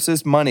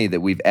scarcest money that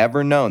we've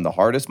ever known, the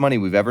hardest money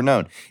we've ever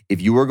known, if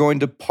you are going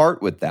to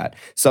part with that,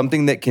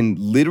 something that can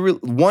literally,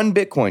 one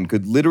Bitcoin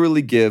could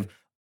literally give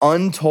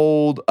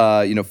untold,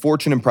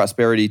 fortune and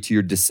prosperity to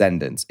your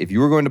descendants. If you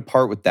were going to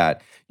part with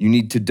that, you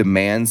need to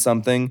demand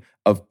something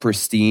of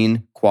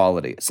pristine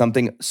quality,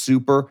 something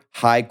super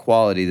high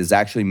quality that's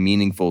actually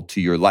meaningful to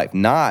your life,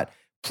 not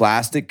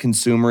plastic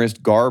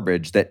consumerist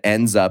garbage that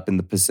ends up in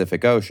the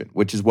Pacific Ocean,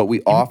 which is what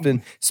we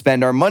often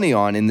spend our money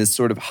on in this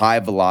sort of high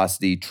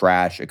velocity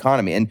trash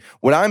economy. And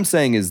what I'm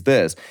saying is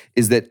that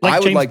I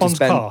would James like Bond's to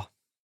spend. car.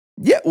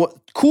 Yeah,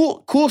 well,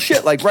 cool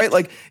shit. Like, right?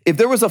 Like, if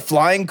there was a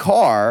flying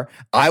car,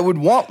 I would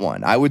want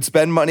one. I would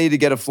spend money to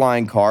get a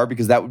flying car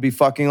because that would be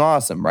fucking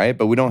awesome, right?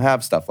 But we don't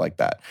have stuff like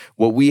that.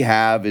 What we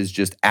have is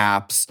just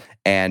apps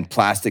and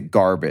plastic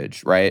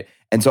garbage, right?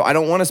 And so I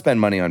don't want to spend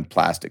money on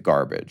plastic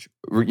garbage.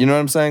 You know what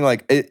I'm saying?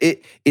 Like,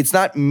 it's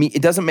not me.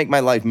 It doesn't make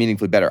my life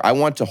meaningfully better. I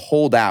want to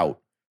hold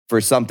out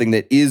for something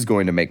that is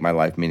going to make my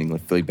life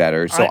meaningfully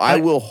better. So I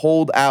will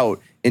hold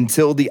out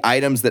until the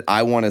items that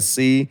I want to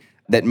see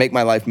that make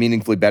my life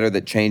meaningfully better,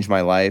 that change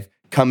my life,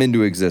 come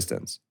into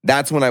existence.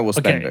 That's when I will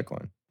spend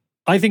Bitcoin.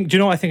 Do you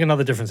know what I think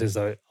another difference is,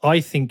 though? I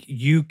think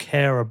you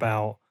care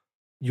about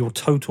your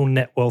total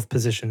net wealth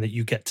position that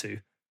you get to.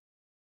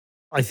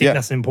 I think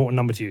that's an important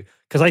number to you.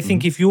 Because I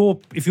think if your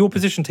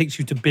position takes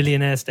you to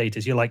billionaire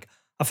status, you're like,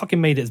 I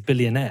fucking made it as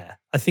billionaire.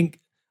 I think,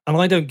 and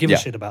I don't give a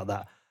shit about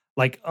that.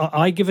 Like,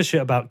 I give a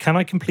shit about, can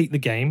I complete the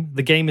game?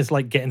 The game is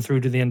like getting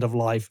through to the end of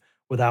life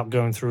without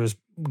going through as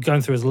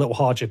little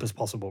hardship as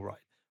possible, right?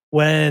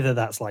 Whether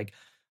that's like,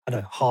 I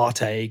don't know,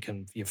 heartache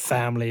and your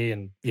family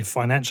and your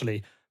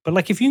financially. But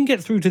like, if you can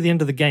get through to the end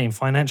of the game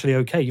financially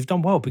okay, you've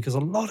done well, because a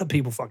lot of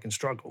people fucking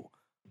struggle.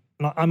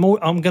 And I'm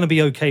going to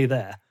be okay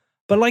there.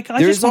 But like,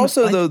 there's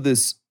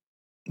this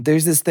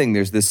thing,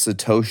 there's this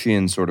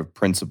Satoshian sort of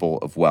principle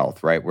of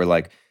wealth, right? Where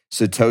like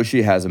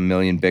Satoshi has 1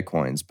 million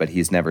Bitcoins, but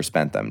he's never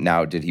spent them.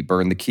 Now, did he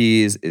burn the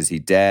keys? Is he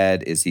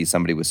dead? Is he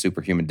somebody with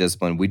superhuman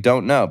discipline? We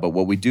don't know. But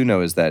what we do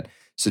know is that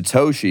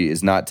Satoshi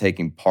is not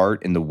taking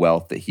part in the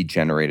wealth that he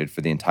generated for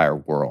the entire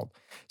world.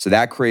 So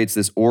that creates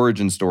this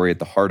origin story at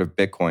the heart of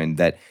Bitcoin,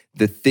 that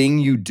the thing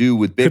you do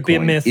with Bitcoin could be a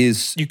myth.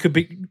 Is you could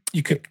be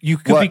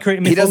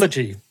creating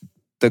mythology.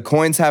 The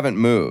coins haven't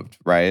moved,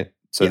 right?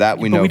 So that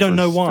we know. But we don't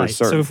know why.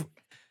 So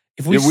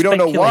if we don't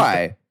know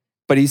why,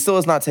 but he still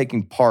is not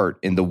taking part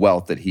in the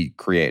wealth that he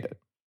created.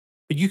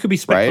 But you could be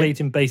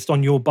speculating based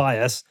on your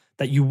bias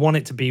that you want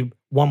it to be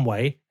one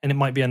way and it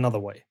might be another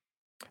way.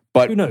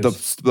 But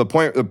the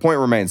point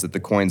remains that the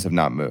coins have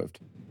not moved.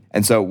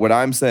 And so what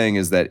I'm saying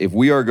is that if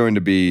we are going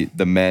to be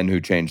the men who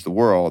change the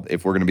world,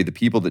 if we're going to be the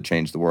people that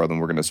change the world,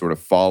 and we're going to sort of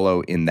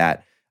follow in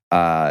that,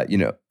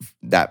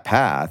 that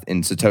path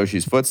in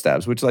Satoshi's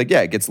footsteps, which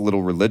it gets a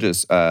little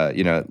religious,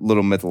 a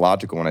little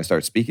mythological when I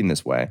start speaking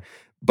this way.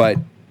 But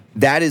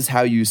that is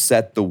how you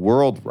set the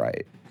world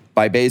right,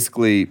 by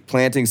basically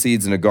planting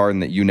seeds in a garden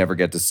that you never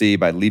get to see,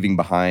 by leaving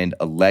behind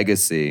a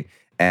legacy,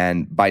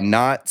 and by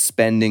not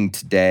spending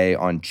today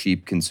on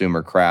cheap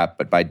consumer crap,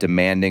 but by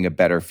demanding a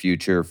better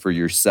future for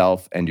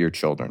yourself and your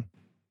children.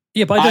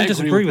 Yeah, but I don't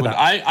disagree with that.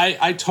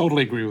 I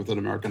totally agree with what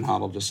American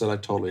Hodl just said. I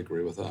totally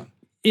agree with that.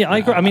 Yeah, I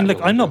agree. I mean, look,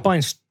 I'm not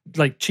buying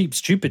like cheap,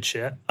 stupid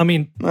shit. I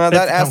mean, that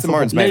Aston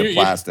Martin's made of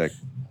plastic.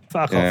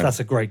 Fuck off, that's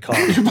a great car.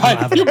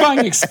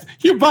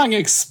 You're buying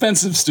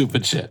expensive,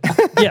 stupid shit.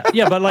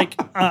 yeah, but like,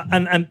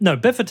 and no,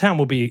 Bedford Town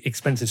will be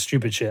expensive,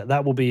 stupid shit.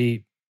 That will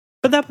be,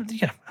 but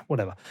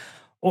whatever.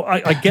 Well,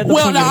 I get the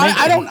point.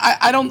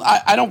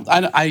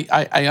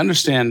 I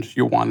understand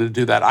you wanting to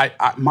do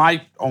that.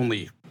 My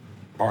only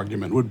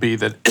argument would be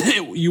that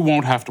you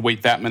won't have to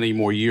wait that many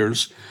more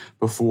years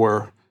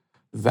before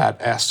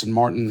that Aston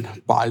Martin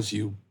buys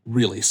you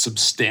really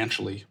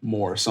substantially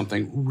more,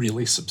 something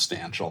really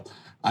substantial.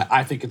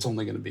 I think it's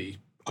only going to be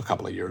a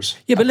couple of years.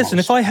 Yeah, but listen,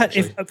 most, if I had,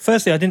 actually.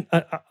 firstly, I didn't,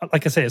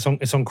 like I say,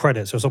 it's on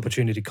credit, so it's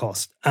opportunity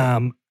cost.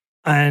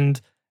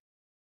 And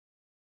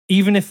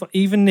even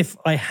if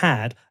I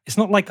had, it's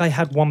not like I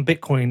had one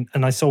Bitcoin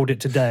and I sold it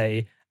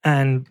today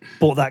and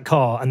bought that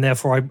car, and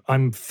therefore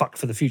I'm fucked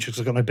for the future because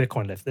I've got no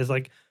Bitcoin left. There's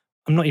like,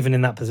 I'm not even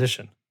in that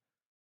position.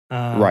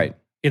 Right.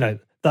 You know,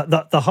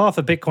 the half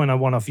a Bitcoin I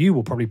won off you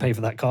will probably pay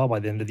for that car by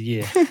the end of the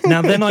year.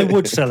 Now, then I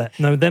would sell it.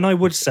 No, then I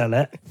would sell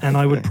it, and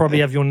I would probably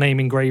have your name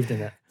engraved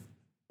in it.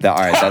 All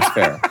right, that's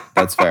fair.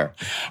 That's fair.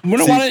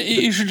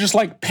 You should just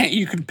like paint.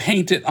 You could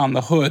paint it on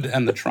the hood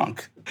and the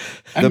trunk,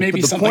 and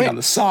maybe something on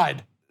the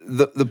side.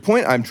 The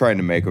point I'm trying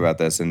to make about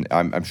this, and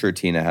I'm sure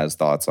Tina has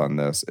thoughts on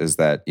this, is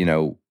that, you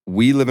know,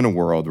 we live in a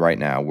world right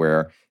now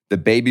where the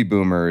baby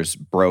boomers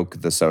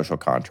broke the social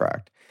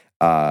contract.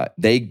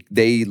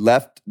 They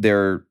left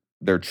their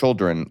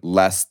children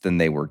less than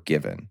they were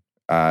given,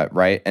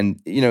 right? And,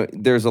 you know,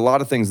 there's a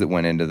lot of things that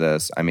went into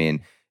this. I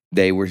mean,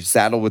 they were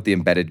saddled with the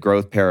embedded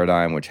growth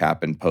paradigm, which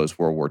happened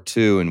post-World War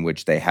II, in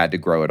which they had to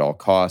grow at all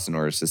costs in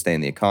order to sustain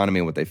the economy.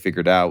 And what they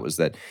figured out was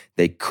that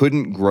they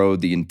couldn't grow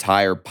the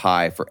entire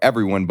pie for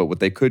everyone, but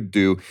what they could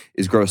do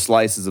is grow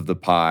slices of the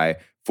pie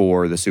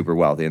for the super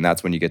wealthy. And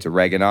that's when you get to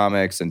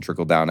Reaganomics and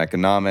trickle-down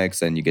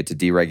economics, and you get to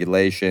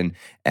deregulation,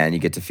 and you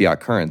get to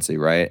fiat currency,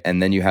 right?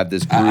 And then you have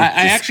this group.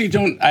 I actually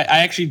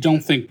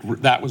don't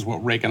think that was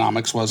what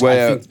Reaganomics was.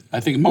 Well,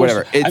 I think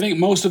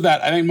most of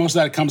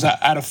that comes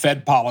out of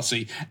Fed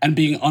policy and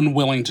being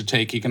unwilling to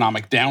take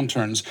economic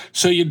downturns.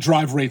 So you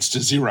drive rates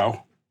to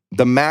zero.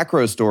 The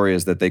macro story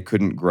is that they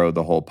couldn't grow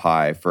the whole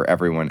pie for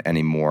everyone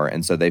anymore.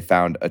 And so they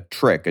found a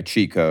trick, a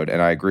cheat code.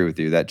 And I agree with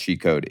you, that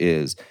cheat code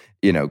is,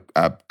 you know,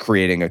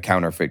 creating a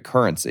counterfeit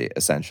currency,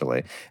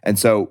 essentially. And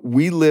so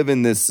we live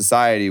in this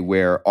society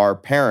where our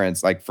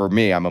parents, like for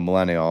me, I'm a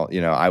millennial,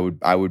 you know,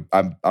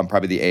 I'm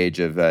probably the age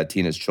of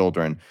Tina's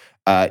children,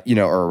 you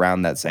know, or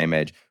around that same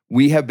age.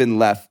 We have been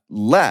left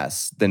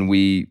less than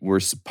we were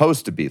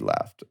supposed to be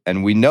left.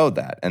 And we know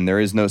that. And there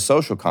is no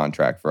social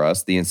contract for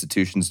us. The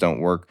institutions don't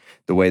work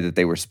the way that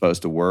they were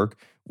supposed to work.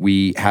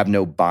 We have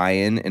no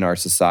buy-in in our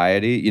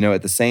society. You know,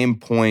 at the same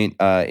point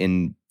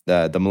in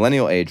the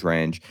millennial age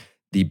range,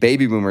 the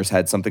baby boomers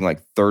had something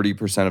like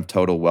 30% of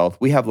total wealth.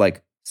 We have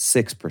like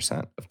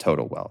 6% of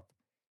total wealth.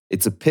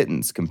 It's a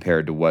pittance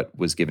compared to what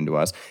was given to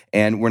us.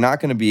 And we're not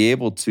going to be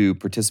able to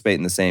participate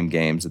in the same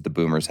games that the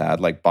boomers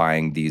had, like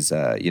buying these,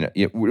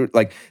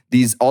 like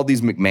all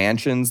these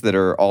McMansions that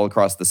are all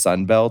across the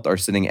Sun Belt are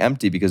sitting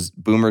empty because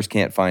boomers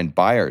can't find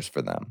buyers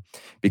for them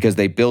because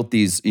they built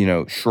these, you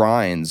know,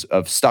 shrines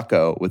of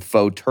stucco with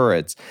faux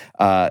turrets,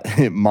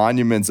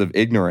 monuments of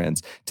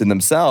ignorance to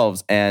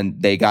themselves,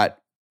 and they got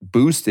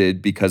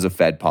boosted because of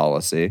Fed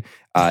policy.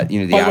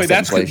 You know, the asset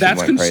inflation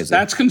went crazy.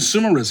 That's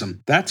consumerism.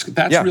 That's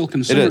real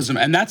consumerism,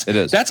 and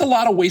that's a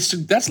lot of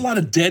wasted. That's a lot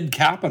of dead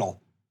capital.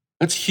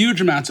 That's huge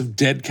amounts of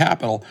dead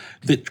capital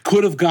that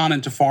could have gone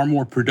into far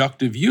more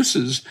productive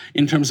uses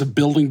in terms of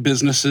building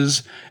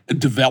businesses,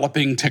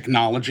 developing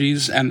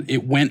technologies, and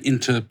it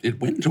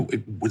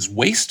was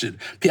wasted.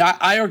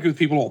 I argue with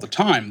people all the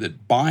time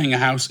that buying a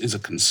house is a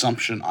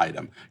consumption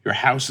item. Your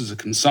house is a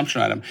consumption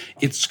item.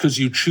 It's because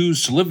you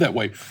choose to live that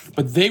way.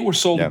 But they were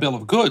sold a bill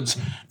of goods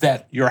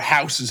that your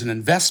house is an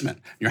investment.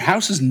 Your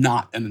house is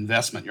not an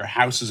investment. Your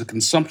house is a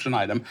consumption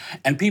item,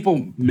 and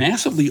people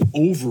massively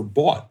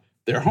overbought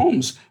their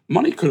homes.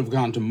 Money could have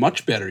gone to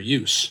much better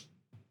use.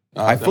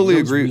 I fully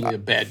agree. Really a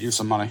bad use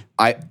of money.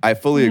 I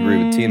fully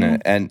agree with Tina.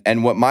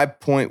 And what my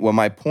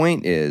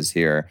point is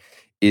here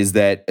is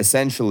that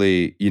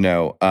essentially, you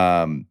know,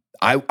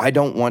 I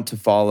don't want to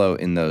follow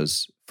in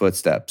those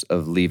footsteps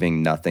of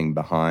leaving nothing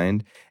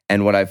behind.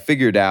 And what I've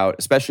figured out,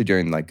 especially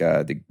during like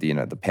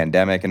the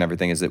pandemic and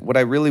everything, is that what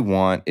I really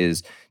want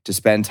is to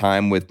spend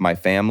time with my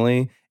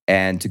family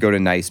and to go to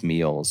nice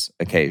meals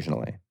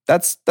occasionally.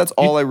 That's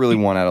all I really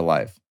want out of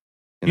life.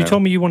 You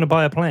told me you want to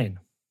buy a plane.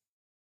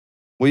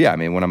 Well, yeah, I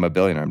mean, when I'm a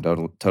billionaire, I'm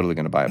totally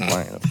going to buy a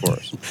plane, of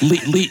course.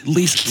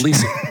 Lease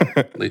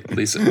it.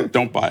 Lease it.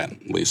 Don't buy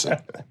it. Lease it.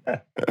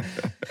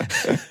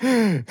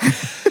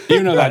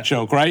 You know that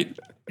joke, right?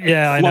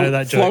 Yeah, I know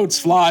that joke. Floats,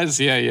 flies.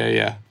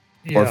 Yeah.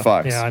 Or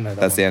fucks. Yeah, I know that.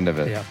 That's one. the end of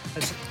it. Yeah.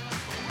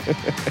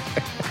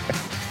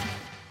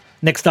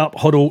 Next up,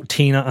 Hoddle,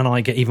 Tina, and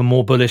I get even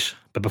more bullish.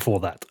 But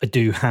before that, I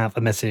do have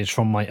a message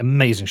from my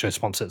amazing show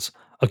sponsors.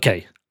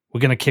 Okay. We're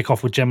going to kick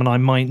off with Gemini,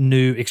 my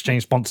new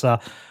exchange sponsor,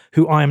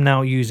 who I am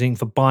now using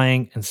for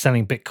buying and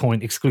selling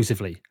Bitcoin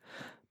exclusively.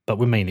 But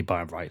we're mainly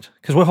buying right,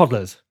 because we're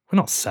hodlers. We're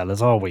not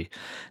sellers, are we?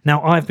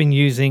 Now, I've been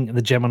using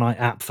the Gemini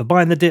app for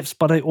buying the dips,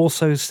 but I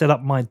also set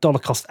up my dollar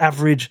cost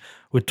average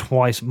with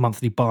twice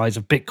monthly buys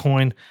of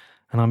Bitcoin,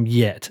 and I'm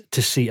yet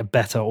to see a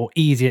better or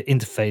easier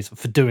interface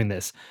for doing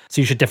this.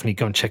 So you should definitely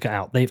go and check it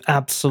out. They've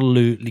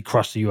absolutely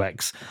crushed the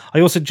UX. I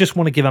also just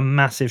want to give a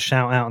massive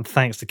shout out and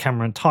thanks to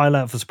Cameron and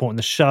Tyler for supporting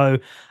the show.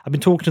 I've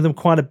been talking to them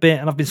quite a bit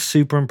and I've been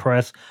super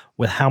impressed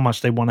with how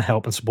much they want to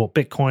help and support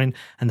Bitcoin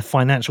and the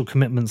financial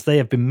commitments they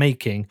have been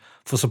making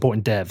for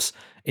supporting devs.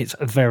 It's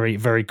very,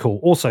 very cool.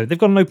 Also, they've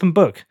got an open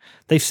book.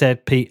 They've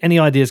said, Pete, any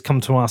ideas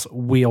come to us,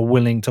 we are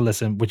willing to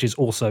listen, which is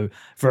also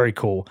very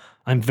cool.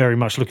 I'm very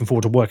much looking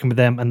forward to working with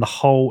them and the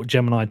whole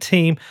Gemini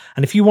team.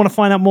 And if you want to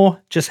find out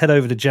more, just head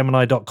over to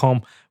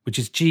gemini.com, which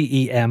is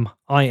GEMINI.com.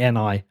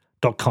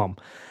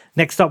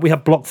 Next up, we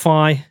have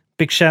BlockFi.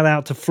 Big shout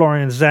out to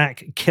Florian and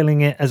Zach,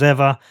 killing it as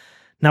ever.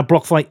 Now,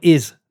 BlockFi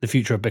is the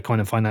future of Bitcoin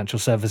and financial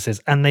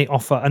services, and they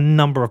offer a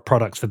number of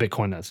products for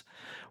Bitcoiners.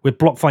 With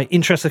BlockFi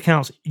interest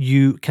accounts,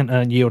 you can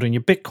earn yield on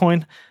your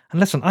Bitcoin. And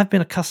listen, I've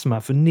been a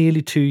customer for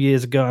nearly 2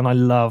 years ago, and I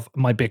love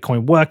my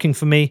Bitcoin working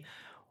for me.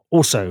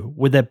 Also,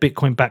 with their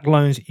Bitcoin-backed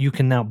loans, you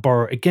can now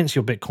borrow against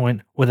your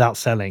Bitcoin without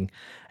selling.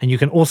 And you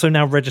can also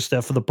now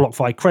register for the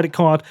BlockFi credit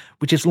card,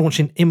 which is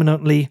launching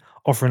imminently,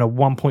 offering a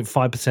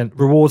 1.5%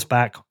 rewards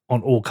back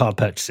on all card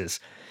purchases.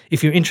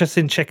 If you're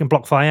interested in checking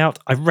BlockFi out,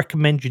 I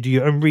recommend you do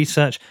your own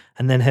research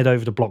and then head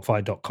over to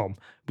blockfi.com,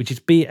 which is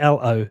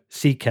BLOCKFI.com.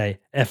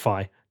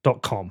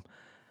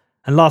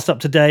 And last up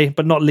today,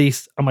 but not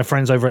least, are my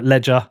friends over at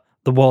Ledger,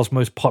 the world's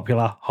most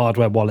popular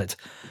hardware wallet.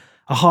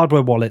 A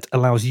hardware wallet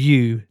allows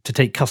you to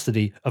take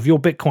custody of your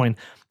Bitcoin,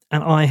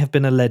 and I have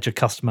been a Ledger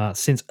customer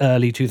since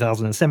early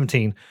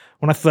 2017.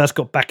 When I first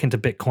got back into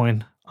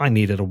Bitcoin, I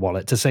needed a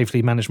wallet to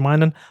safely manage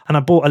mine, and I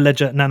bought a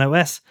Ledger Nano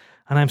S,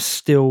 and I'm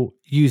still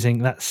using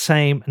that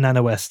same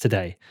Nano S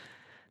today.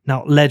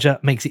 Now, Ledger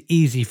makes it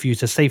easy for you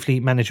to safely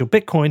manage your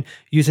Bitcoin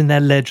using their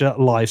Ledger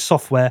Live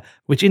software,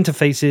 which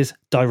interfaces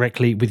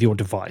directly with your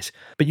device.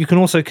 But you can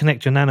also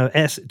connect your Nano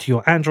S to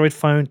your Android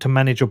phone to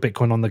manage your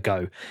Bitcoin on the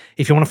go.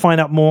 If you want to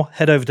find out more,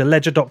 head over to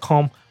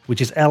ledger.com,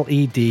 which is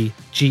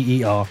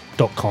LEDGER.com.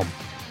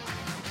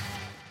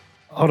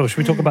 Hold on, should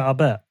we talk about our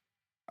bet?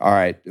 All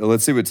right,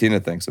 let's see what Tina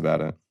thinks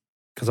about it.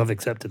 Because I've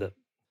accepted it.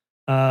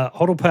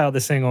 Hodl put out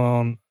this thing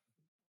on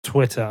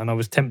Twitter, and I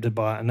was tempted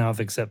by it, and now I've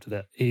accepted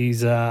it. He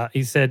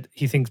said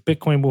he thinks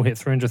Bitcoin will hit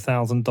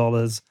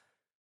 $300,000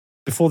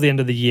 before the end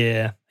of the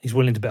year. He's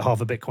willing to bet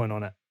half a Bitcoin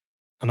on it,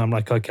 and I'm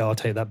like, okay, I'll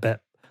take that bet.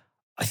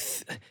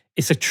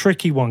 It's a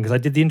tricky one because I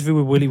did the interview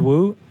with Willy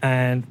Woo,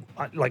 and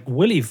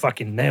Willy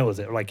fucking nails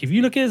it. Like, if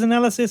you look at his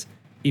analysis,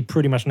 he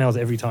pretty much nails it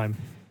every time.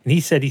 And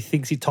he said he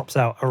thinks he tops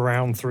out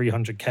around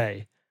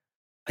 300K.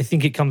 I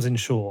think it comes in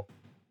short.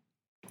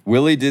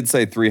 Willie did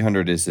say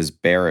 300 is his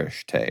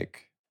bearish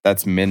take.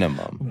 That's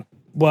minimum.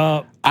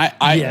 Well,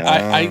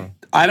 I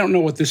don't know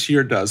what this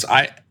year does.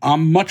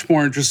 I'm much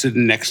more interested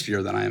in next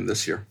year than I am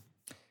this year.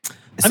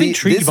 I'm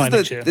intrigued by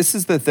next year. This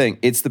is the thing.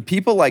 It's the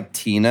people like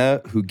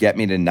Tina who get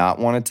me to not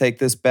want to take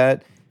this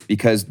bet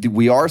because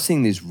we are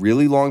seeing these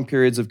really long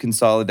periods of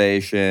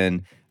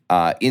consolidation.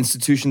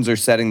 Institutions are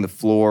setting the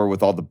floor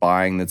with all the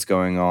buying that's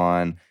going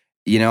on.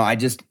 You know, I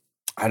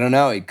don't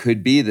know. It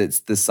could be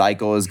that the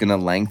cycle is going to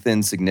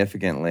lengthen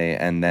significantly,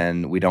 and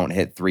then we don't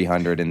hit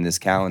 300 in this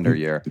calendar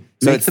year.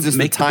 So it's just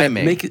the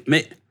timing.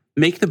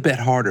 Make the bet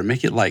harder.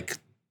 Make it like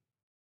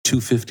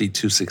 250,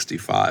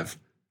 265.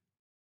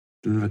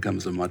 Then it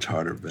becomes a much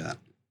harder bet.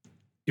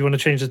 You want to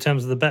change the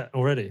terms of the bet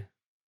already?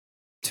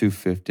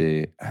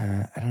 250.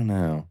 I don't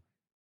know.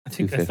 I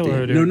thought we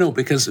were doing... No,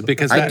 because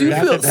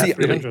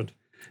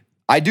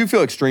I do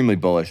feel extremely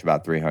bullish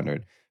about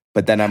 300,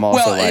 but then I'm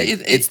also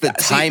it's the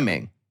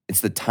timing.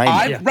 It's the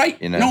timing,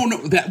 right? You know?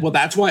 No.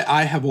 That's why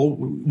I have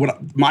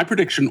my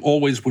prediction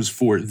always was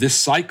for this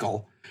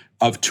cycle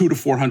of $200,000 to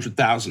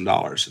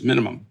 $400,000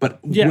 minimum. But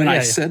when I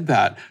said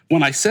that,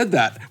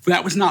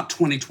 that was not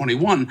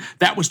 2021.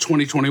 That was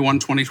 2021,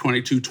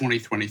 2022,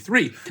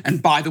 2023.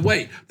 And by the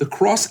way, the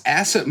cross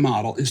asset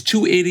model is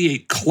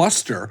 288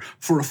 cluster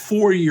for a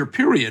 4-year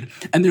period,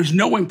 and there's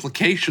no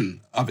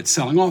implication of it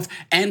selling off,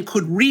 and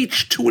could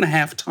reach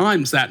 2.5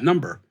 times that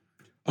number,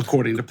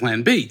 according to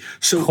Plan B.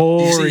 So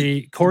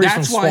Corey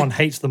from Swan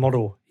hates the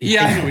model.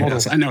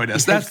 I know he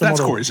does. That's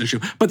Corey's issue.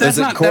 But that's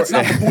not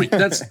the point.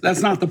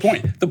 That's not the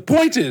point. The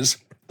point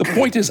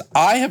is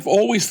I have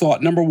always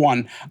thought, number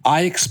one,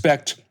 I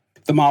expect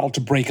the model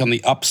to break on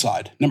the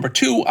upside. Number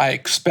two, I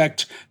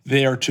expect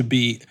there to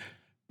be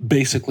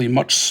basically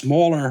much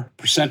smaller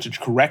percentage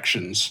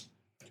corrections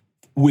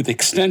with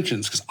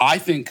extensions, because I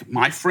think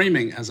my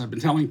framing, as I've been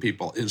telling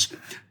people, is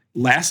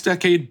last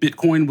decade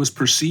Bitcoin was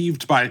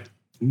perceived by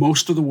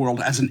most of the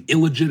world as an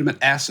illegitimate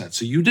asset.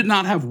 So you did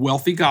not have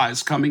wealthy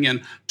guys coming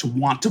in to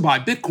want to buy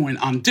Bitcoin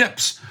on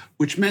dips,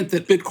 which meant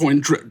that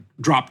Bitcoin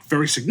dropped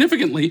very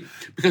significantly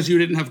because you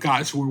didn't have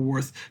guys who were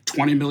worth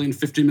 20 million,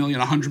 50 million,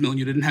 100 million.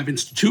 You didn't have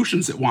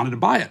institutions that wanted to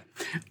buy it.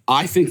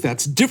 I think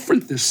that's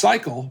different this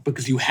cycle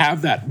because you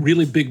have that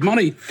really big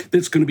money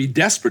that's going to be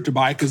desperate to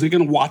buy it because they're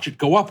going to watch it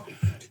go up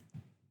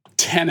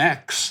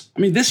 10x.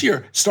 I mean, this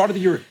year, started the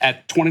year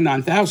at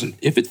 29,000.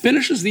 If it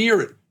finishes the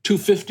year at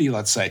 250,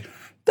 let's say,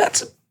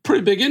 that's a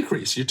pretty big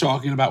increase. You're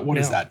talking about, what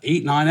is that,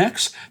 8,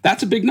 9x?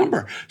 That's a big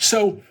number.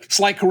 So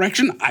slight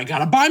correction, I got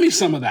to buy me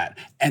some of that.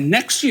 And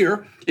next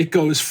year, it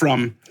goes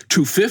from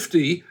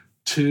 250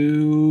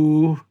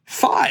 to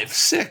 5,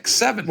 6,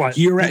 7. Right.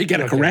 You get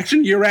a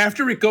correction. Year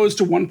after, it goes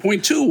to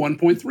 1.2,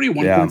 1.3,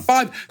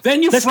 1.5.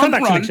 Then you Let's come front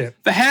back to run next year.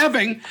 the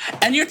halving,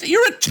 and you're at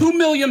 $2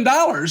 million in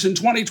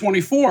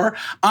 2024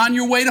 on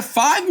your way to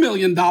 $5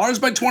 million by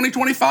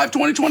 2025,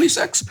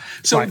 2026.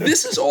 So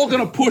this is all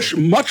going to push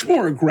much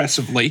more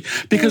aggressively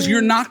because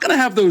you're not going to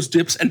have those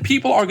dips, and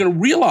people are going to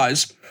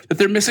realize that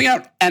they're missing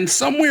out. And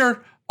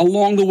somewhere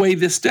along the way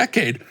this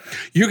decade,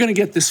 you're going to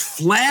get this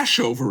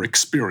flashover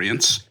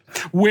experience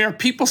where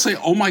people say,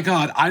 oh my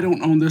God, I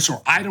don't own this,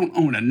 or I don't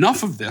own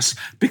enough of this,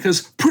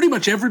 because pretty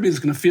much everybody's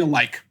going to feel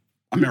like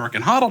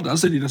American Hodl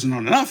does, that he doesn't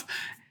own enough.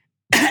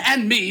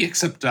 And me,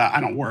 except I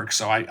don't work,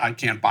 so I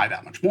can't buy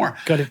that much more.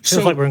 Got it.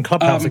 Feels like we're in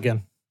Clubhouse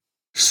again.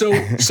 So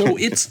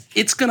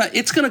it's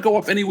gonna go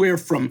up anywhere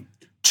from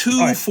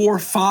 2, 4,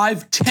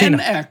 5,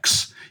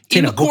 10x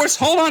in the course.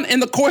 Hold on, in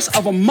the course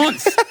of a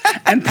month,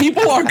 and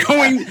people are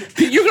going.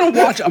 You're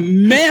gonna watch a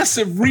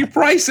massive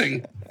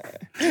repricing.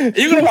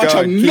 You're gonna watch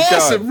a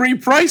massive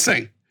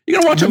repricing. You're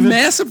gonna watch a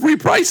massive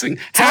repricing.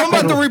 Tell them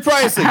about the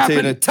repricing,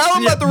 Tina. Tell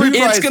them about the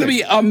repricing. It's gonna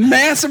be a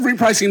massive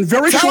repricing in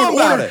very short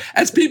order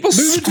as people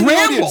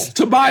scramble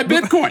to buy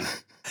Bitcoin.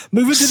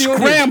 Move it to the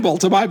audience. Scramble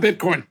to buy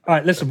Bitcoin. All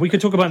right, listen, we could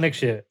talk about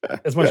next year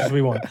as much as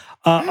we want.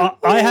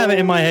 I have it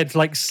in my head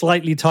like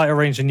slightly tighter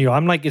range than you.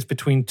 I'm like, it's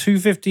between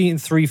 250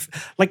 and 3.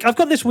 Like, I've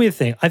got this weird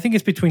thing. I think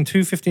it's between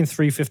 250 and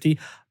 350,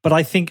 but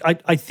I think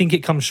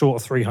it comes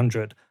short of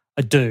 300.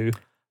 I do.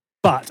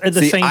 But at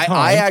the same time,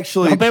 I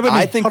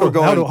think we're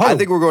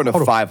going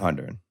to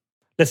 500.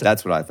 Listen,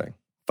 that's what I think.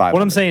 500.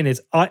 What I'm saying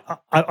is,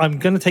 I'm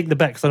going to take the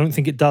bet because I don't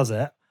think it does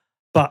it.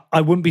 But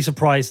I wouldn't be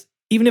surprised,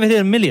 even if it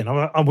hit $1 million.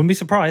 I wouldn't be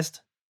surprised.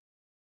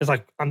 It's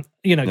like,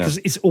 because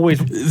it's always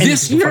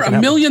this year, $1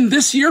 million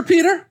this year,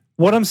 Peter.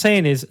 What I'm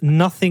saying is,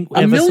 nothing.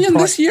 $1 million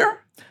this year.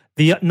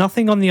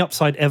 Nothing on the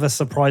upside ever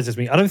surprises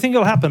me. I don't think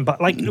it'll happen, but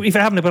like if it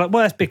happened, I'd be like,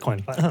 well, that's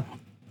Bitcoin. Like,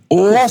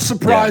 All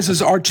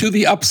surprises are to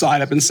the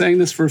upside. I've been saying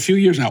this for a few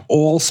years now.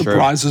 All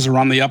surprises are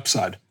on the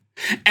upside.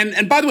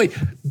 And by the way,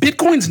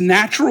 Bitcoin's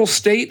natural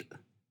state,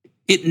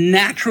 it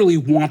naturally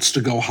wants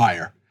to go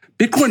higher.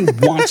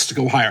 Bitcoin wants to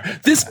go higher.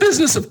 This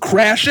business of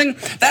crashing,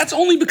 that's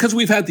only because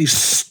we've had these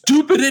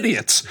stupid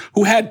idiots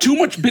who had too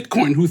much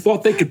Bitcoin who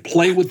thought they could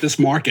play with this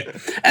market.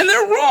 And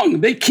they're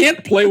wrong. They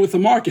can't play with the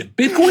market.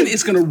 Bitcoin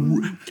is going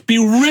to be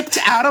ripped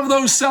out of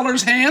those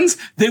sellers' hands.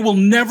 They will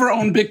never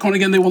own Bitcoin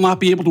again. They will not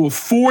be able to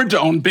afford to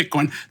own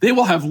Bitcoin. They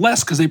will have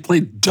less because they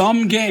played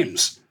dumb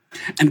games.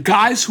 And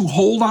guys who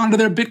hold on to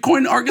their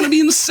Bitcoin are going to be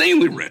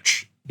insanely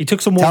rich. He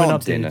took some warming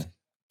up, Tina. dude.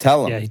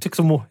 Tell him. Yeah, he took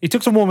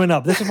some warming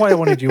up. This is why I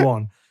wanted you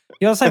on.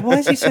 I was like, why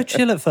is he so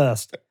chill at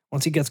first?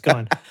 Once he gets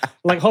going.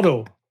 Like,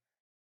 Hodl,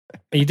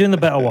 are you doing the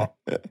bet or what?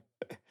 Or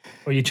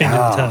are you changing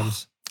the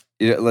terms?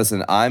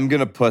 Listen, I'm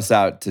going to puss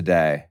out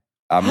today.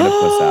 I'm going to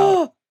puss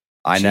out.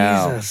 I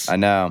know. Jesus. I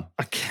know.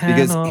 I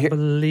cannot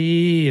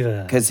believe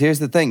it. Because here's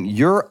the thing.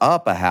 You're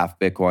up a half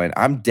Bitcoin.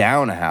 I'm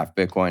down a half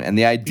Bitcoin. And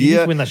the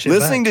idea,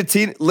 listening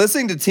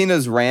to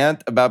Tina's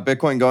rant about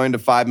Bitcoin going to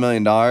 $5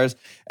 million,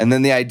 and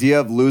then the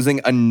idea of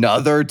losing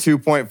another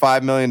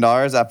 $2.5 million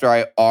after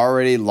I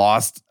already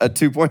lost a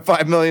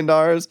 $2.5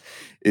 million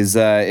is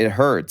it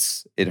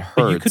hurts. It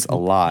hurts a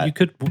lot. You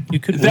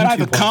could. Then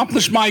I've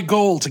accomplished my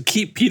goal to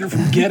keep Peter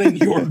from getting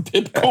your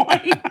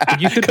Bitcoin.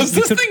 Because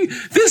this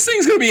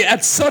thing's going to be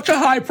at such a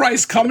high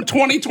price come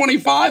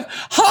 2025.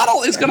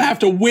 Hodl is going to have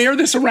to wear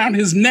this around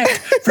his neck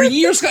for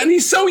years, and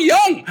he's so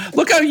young.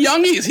 Look how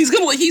young he is. He's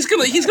going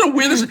to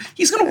wear this.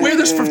 He's going to wear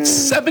this for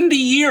 70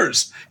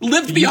 years.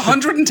 Live to be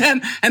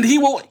 110, and he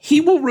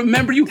will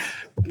remember you.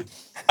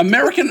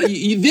 American.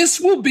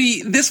 This will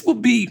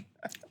be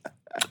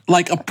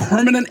like a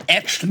permanent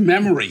etched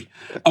memory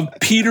of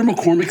Peter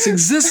McCormick's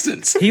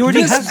existence. He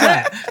already has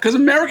that. Because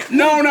America,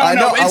 no,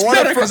 it's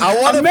better. Because I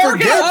want to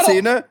forget,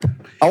 Tina.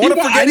 I want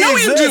to forget he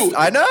exists.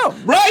 I know.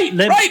 Right.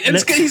 And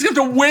he's going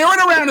to wear it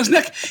around his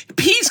neck.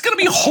 He's going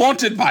to be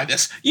haunted by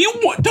this.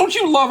 Don't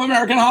you love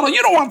American Hodl?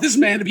 You don't want this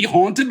man to be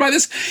haunted by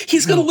this.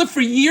 He's going to live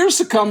for years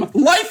to come.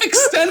 Life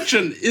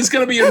extension is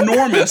going to be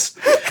enormous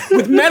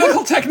with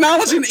medical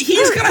technology. And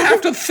he's going to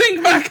have to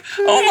think back,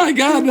 oh my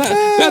God,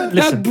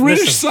 that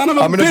British son of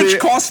a bitch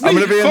cost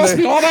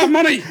me all that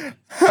money.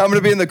 I'm going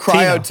to be in the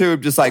cryo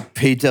tube just like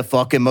Peter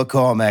fucking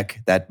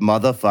McCormick, that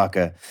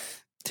motherfucker.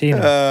 Tina,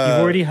 you've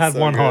already had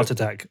one heart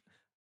attack.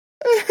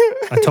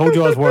 I told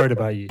you I was worried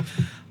about you.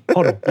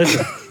 Hold on,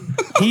 listen.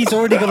 He's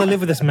already got to live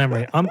with this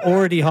memory. I'm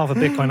already half a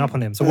Bitcoin up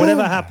on him. So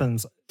whatever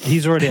happens,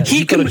 he's already.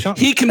 He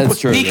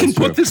can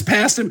put this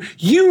past him.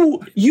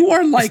 You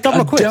are like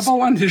a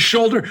devil on his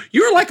shoulder.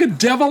 You're like a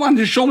devil on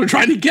his shoulder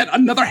trying to get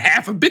another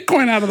half of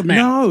Bitcoin out of the man.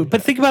 No,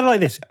 but think about it like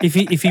this: if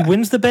he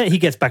wins the bet, he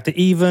gets back to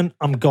even.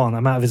 I'm gone.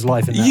 I'm out of his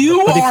life. In that. You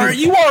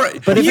are.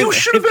 But you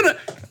should have been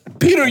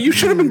Peter. You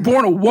should have been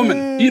born a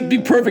woman. You'd be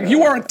perfect.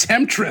 You are a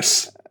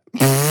temptress.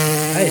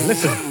 Hey,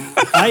 listen.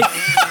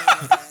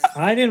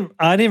 I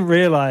didn't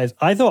realize.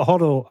 I thought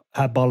Hodl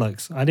had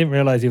bollocks. I didn't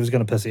realize he was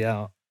going to pussy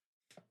out.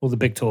 All the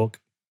big talk,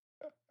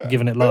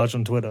 giving it large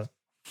on Twitter.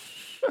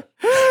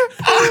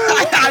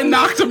 I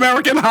knocked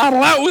American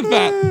Hodl out with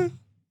that.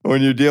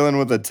 When you're dealing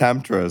with a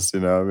temptress, you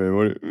know, I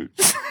mean,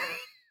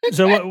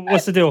 So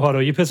what's the deal,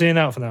 Hodl? You pussying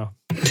out for now?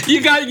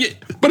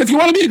 But if you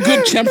want to be a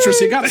good temptress,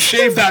 you got to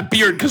shave that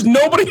beard because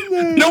nobody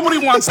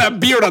wants that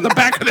beard on the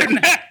back of their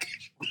neck.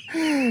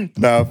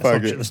 No,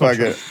 fuck it. Fuck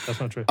it. That's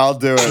not true. I'll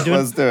do it.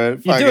 Let's do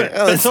it. You Fuck do it.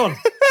 It's on.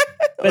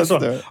 Let's It's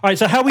on. do All it. right.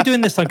 So how are we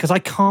doing this time? Because I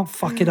can't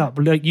fuck it up.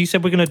 Like you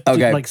said, we're gonna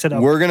set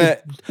up. We're gonna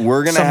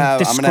some have.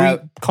 discrete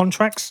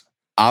contracts.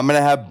 I'm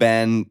gonna have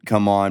Ben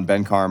come on,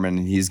 Ben Carmen.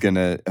 He's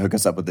gonna hook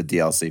us up with the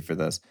DLC for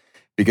this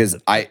because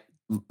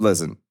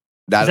listen. Is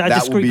that a That will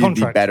discrete be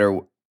contract? the better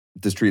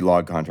discrete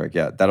log contract.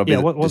 Yeah, that'll be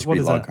the discrete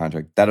is log that?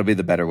 contract. That'll be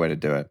the better way to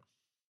do it.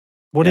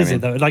 What Yeah, is I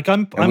it mean, though? Like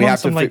I'm And on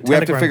some like we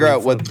have to Telegram figure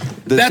out group what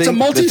for- That's a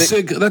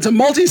multi-sig. That's a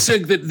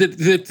multi-sig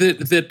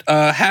that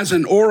has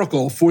an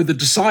oracle for the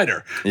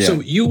decider. Yeah. So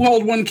you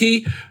hold one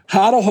key,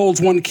 Hodl holds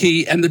one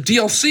key, and the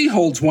DLC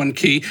holds one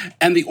key,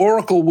 and the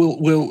oracle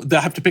will they'll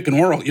have to pick an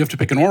oracle. You have to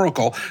pick an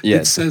oracle that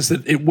Yes. says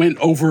that it went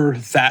over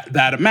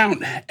that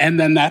amount, and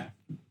then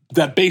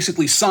that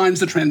basically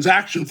signs the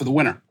transaction for the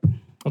winner.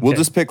 We'll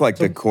just pick like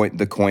the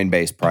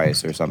Coinbase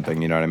price or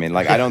something. You know what I mean?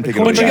 Like I don't think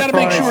it'll But be you that got to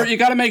make far sure. off.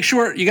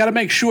 You got to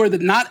make sure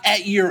that not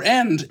at year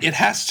end. It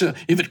has to.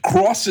 If it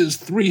crosses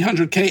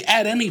 300K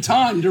at any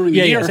time during the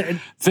Yeah, year,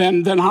 so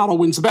then Hodl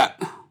wins the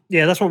bet.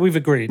 Yeah, that's what we've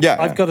agreed. Yeah,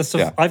 I've got to.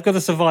 yeah. I've got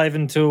to survive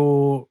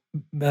until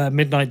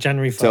midnight,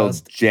 January Till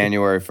 1st.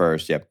 January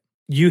 1st. Yep.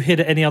 You hit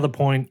at any other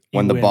point you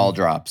When the win. ball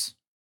drops.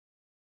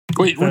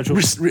 Wait,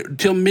 Virtual.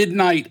 till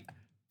midnight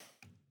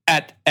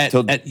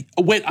Till-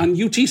 wait on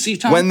UTC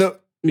time. When the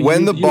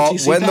UTC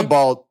time?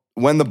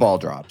 ball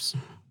drops.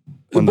 The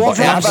when the ball ball-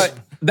 how drops. about-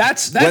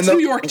 That's when the- New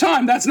York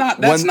time. That's not.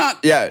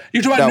 Yeah.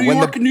 You're talking about No,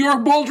 when the- New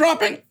York ball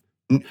dropping.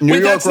 New Wait,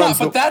 York that's not- runs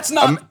but that's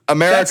not-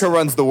 America that's-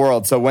 runs the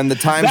world. So when the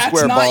Times That's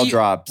Square not ball you-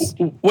 drops,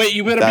 Wait,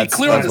 you better be That's-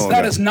 clear on that's this. what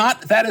That we're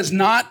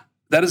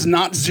is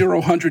not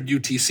 0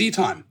 UTC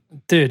time.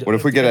 Dude. what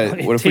if we get a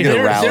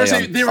There- rally There is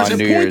on a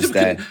New point Year's of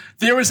Day?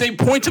 there is a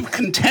point of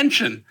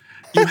contention.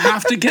 You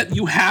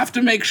have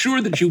to make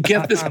sure that you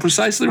get this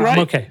precisely right.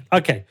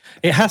 Okay.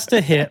 It has to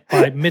hit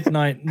by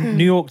midnight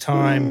New York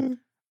time,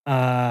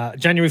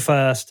 January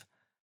 1st.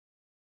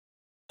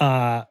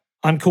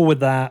 I'm cool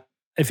with that.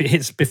 If it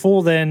hits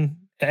before then,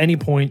 at any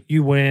point,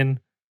 you win.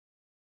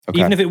 Okay.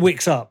 Even if it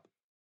wicks up.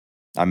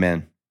 I'm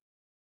in.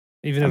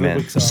 Even if I'm it in.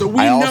 wicks up. So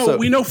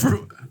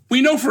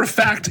we know for a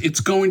fact it's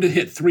going to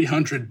hit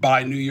 300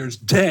 by New Year's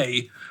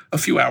Day a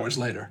few hours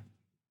later.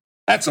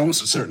 That's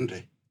almost a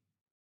certainty.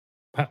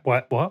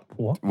 What?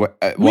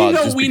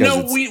 We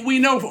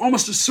know for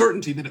almost a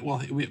certainty that it will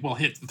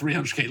hit the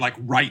 300K like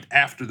right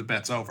after the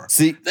bet's over.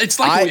 See, it's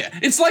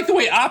like the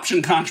way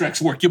option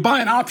contracts work. You buy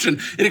an option,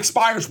 it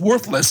expires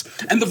worthless,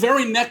 and the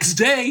very next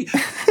day,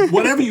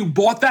 whatever you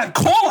bought that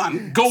call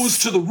on goes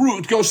to the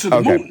moon.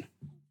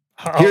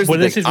 Here's the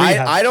this thing. is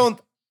rehab.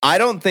 I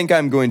don't think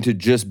I'm going to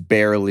just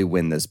barely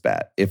win this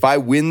bet. If I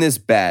win this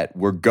bet,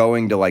 we're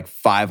going to like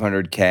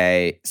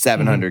 500K,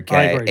 700K,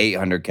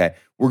 800K.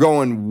 We're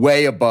going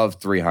way above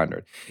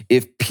 300.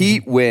 If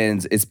Pete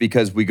wins, it's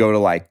because we go to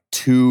like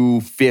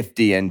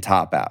 250 and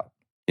top out,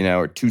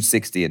 or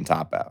 260 and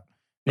top out,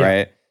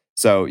 right?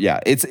 So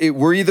yeah,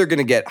 we're either going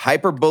to get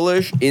hyper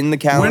bullish in the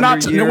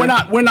calendar year.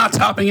 We're not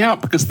topping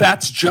out because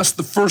that's just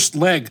the first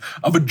leg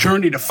of a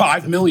journey to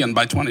 5 million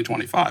by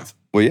 2025.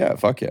 Well, yeah,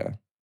 fuck yeah.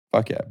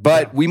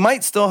 But we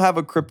might still have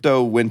a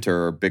crypto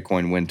winter or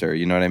Bitcoin winter.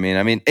 You know what I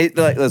mean?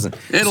 Listen,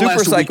 It'll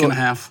last a week and a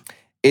half.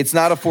 It's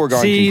not a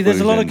foregone See, there's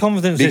a lot of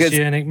conclusion confidence this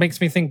year, and it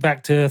makes me think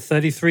back to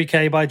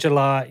 33K by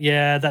July.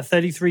 Yeah, that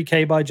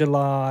 33K by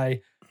July.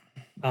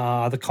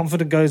 The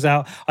confidence goes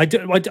out. I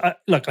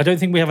don't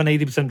think we have an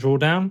 80%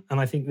 drawdown,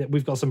 and I think that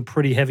we've got some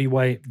pretty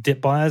heavyweight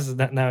dip buyers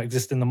that now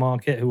exist in the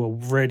market who are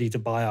ready to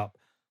buy up.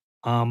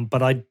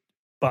 But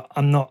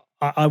I'm not.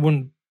 I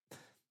wouldn't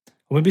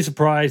be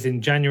surprised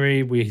in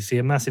January we see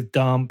a massive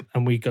dump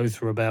and we go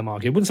through a bear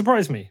market. It wouldn't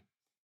surprise me.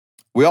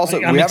 We I'm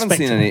haven't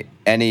seen expecting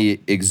any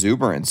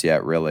exuberance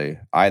yet, really,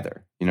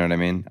 either. You know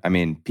what I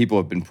mean? People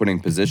have been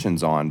putting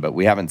positions on, but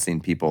we haven't seen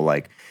people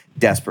like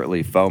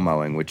desperately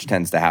FOMOing, which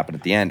tends to happen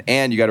at the end.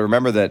 And you got to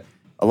remember that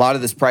a lot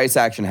of this price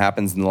action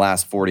happens in the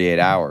last 48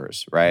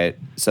 hours, right?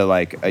 So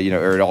or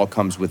it all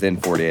comes within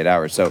 48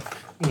 hours. So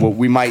what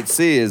we might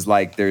see is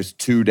like there's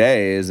 2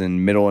 days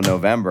in middle of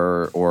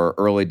November or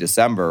early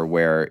December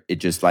where it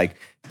just like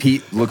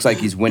Pete looks like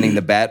he's winning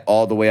the bet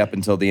all the way up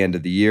until the end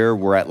of the year.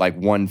 We're at like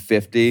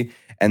 150.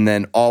 And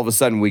then all of a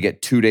sudden we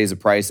get 2 days of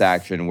price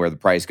action where the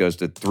price goes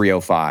to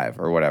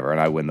 305 or whatever,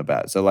 and I win the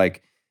bet. So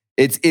like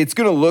it's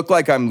going to look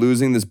like I'm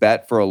losing this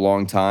bet for a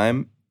long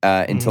time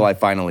until I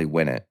finally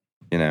win it,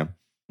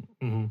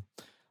 Mm-hmm.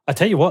 I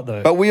tell you what,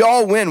 though. But we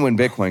all win when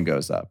Bitcoin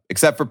goes up,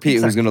 except for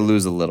Pete, who's going to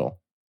lose a little.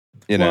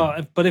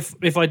 Well, but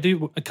if I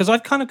do, because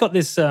I've kind of got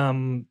this,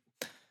 I've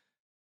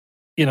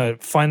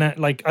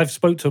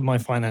spoke to my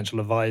financial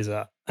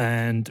advisor,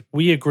 and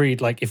we agreed,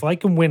 like, if I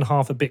can win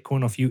half a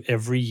Bitcoin off you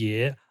every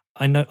year,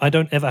 I know I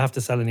don't ever have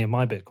to sell any of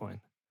my Bitcoin.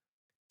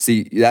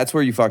 See, that's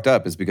where you fucked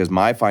up, is because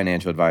my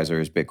financial advisor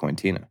is Bitcoin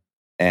Tina.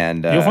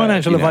 And Your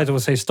financial you know. advisor will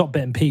say, "Stop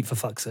betting Pete for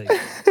fuck's sake."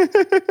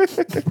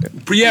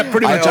 Yeah,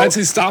 pretty much. I'd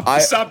say stop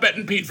I-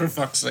 betting Pete for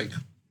fuck's sake.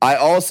 I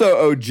also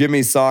owe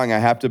Jimmy Song. I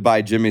have to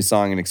buy Jimmy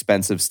Song an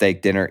expensive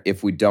steak dinner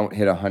if we don't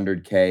hit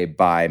 100K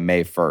by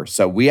May 1st.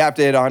 So we have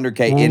to hit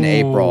 100K in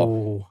April.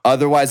 Ooh.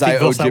 Otherwise, I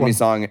You've owe lost that Jimmy one.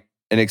 Song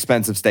an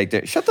expensive steak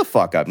dinner. Shut the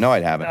fuck up. No,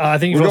 I haven't. I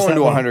think we're you've lost going to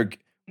that one. 100.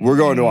 We're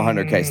going to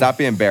 100K. Stop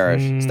being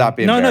bearish. Stop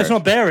being bearish. No, it's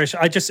not bearish.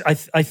 I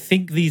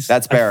think these.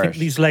 That's bearish. I think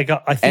these leg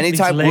up. I think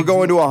Anytime these we're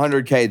going to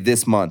 100K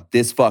this month,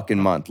 this fucking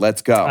month.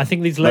 Let's go. I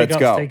think these leg Let's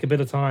ups go. take a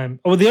bit of time.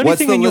 Oh, the only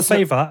thing in your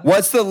favor.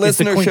 What's the is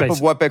the listenership Coinbase.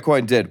 of what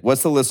Bitcoin did?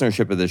 What's the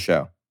listenership of this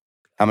show?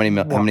 How many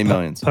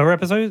millions? per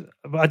episode?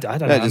 I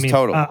don't know. Yeah, just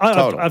total.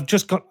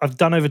 Total. I've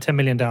done over 10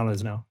 million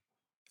downloads now.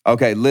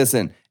 Okay,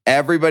 listen.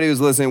 Everybody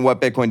who's listening to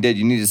what Bitcoin did,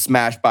 you need to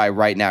smash buy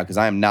right now because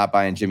I am not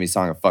buying Jimmy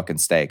Song a fucking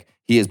steak.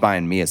 He is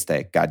buying me a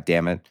steak. God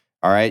damn it.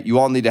 All right? You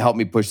all need to help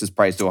me push this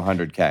price to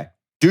 100K.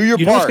 Do your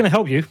You know what's part. going to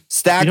help you?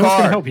 Stack You know what's going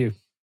to hard. help you?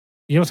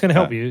 You know what's going to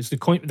help you? It's the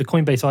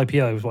Coinbase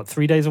IPO is what,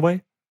 3 days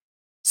away?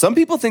 Some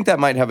people think that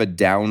might have a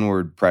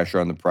downward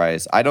pressure on the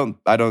price. I don't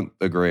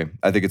agree.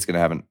 I think it's going to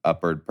have an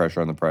upward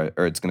pressure on the price,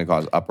 or it's going to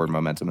cause upward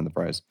momentum in the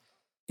price.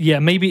 Yeah,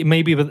 maybe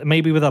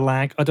with a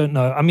lag. I don't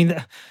know. I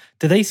mean,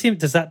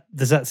 does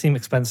that seem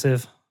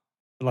expensive?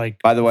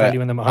 Like, By the way,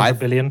 valuing them at 100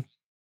 billion?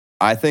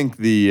 I think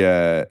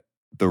the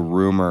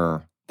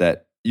rumor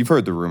that you've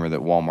heard the rumor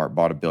that Walmart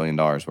bought $1 billion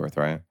worth,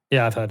 right?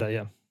 Yeah, I've heard that.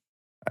 Yeah.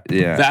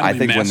 Yeah, That'll I be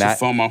think when massive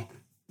that FOMO.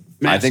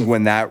 I think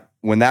Massive.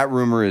 when that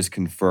rumor is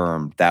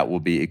confirmed, that will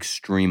be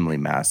extremely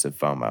massive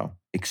FOMO.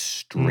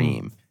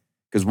 Extreme.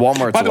 Because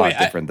Walmart's By a the lot way,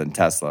 different than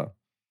Tesla.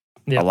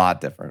 Yeah. A lot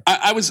different.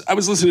 I was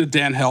listening to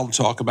Dan Held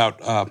talk about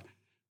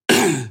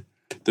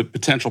the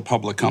potential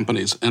public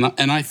companies, and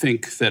I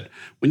think that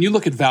when you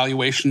look at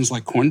valuations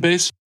like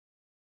Coinbase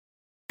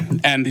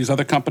and these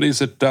other companies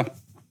that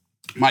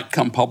might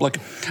come public,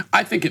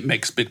 I think it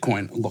makes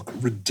Bitcoin look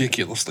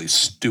ridiculously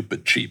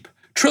stupid cheap.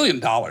 $1 trillion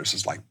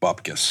is like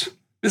bupkis.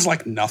 It's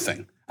like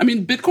nothing. I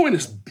mean,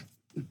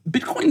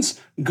 Bitcoin's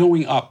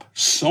going up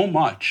so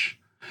much.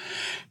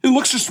 It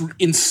looks just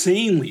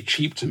insanely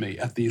cheap to me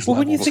at these Well,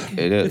 when levels. you think,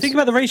 It is. think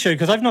about the ratio,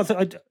 because I've not,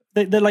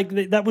 they're like,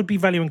 that would be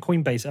valuing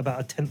Coinbase about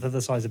a tenth of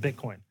the size of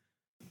Bitcoin.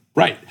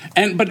 Right,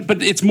 and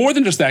but it's more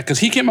than just that, because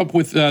he came up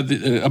with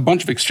a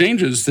bunch of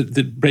exchanges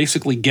that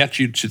basically get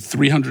you to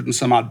 $300 and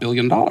some odd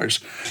billion.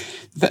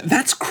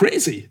 That's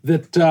crazy.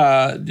 That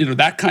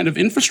that kind of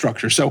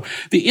infrastructure. So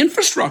the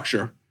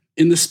infrastructure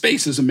in the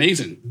space is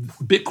amazing.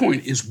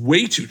 Bitcoin is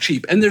way too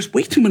cheap, and there's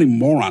way too many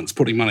morons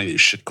putting money in these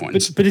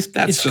shitcoins. But it's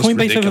That's just Coinbase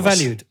ridiculous.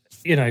 overvalued?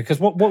 You know, because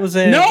what was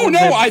there? No, what was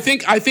there- I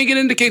think it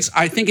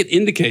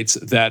indicates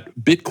that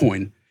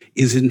Bitcoin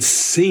is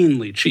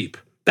insanely cheap.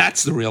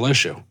 That's the real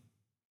issue.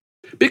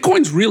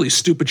 Bitcoin's really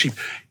stupid cheap.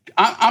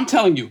 I'm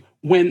telling you,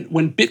 when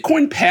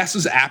Bitcoin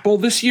passes Apple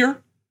this year,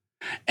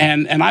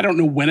 and I don't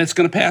know when it's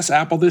going to pass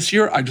Apple this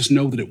year. I just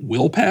know that it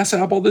will pass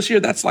Apple this year.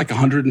 That's like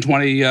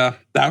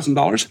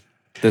 $120,000.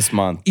 This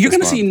month. You're This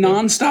going to see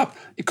month. nonstop.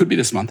 It could be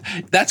this month.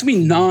 That's going to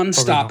be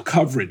nonstop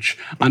coverage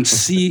on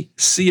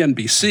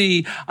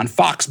CNBC, on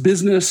Fox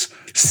Business,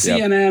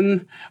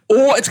 CNN.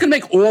 Or it's going to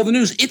make all the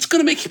news. It's going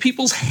to make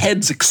people's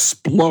heads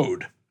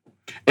explode.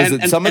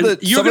 Listen,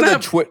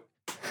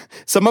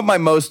 some of my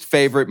most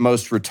favorite,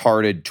 most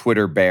retarded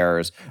Twitter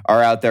bears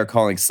are out there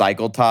calling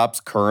cycle tops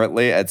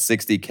currently at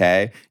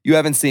 60K. You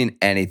haven't seen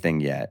anything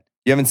yet.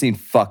 You haven't seen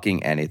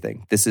fucking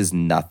anything. This is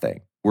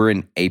nothing. We're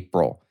in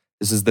April.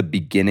 This is the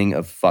beginning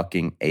of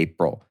fucking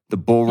April. The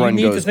bull run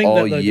need to goes think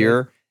all that, though,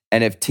 year.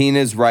 And if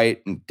Tina's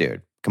right,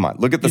 dude, come on,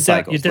 look at the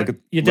cycles.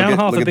 You're down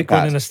half a look at the Bitcoin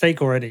past. in a stake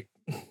already.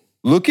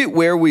 Look at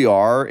where we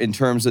are in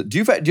terms of. Do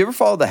you ever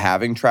follow the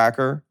halving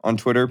tracker on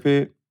Twitter,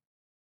 Pete?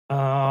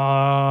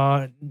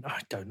 I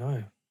don't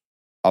know.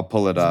 I'll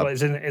pull it up.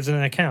 Is it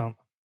an account?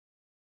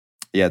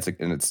 Yeah, it's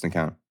an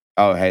account.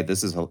 Oh, hey,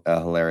 this is a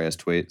hilarious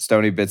tweet.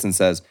 Stony Bitson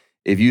says,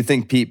 if you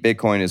think Pete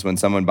Bitcoin is when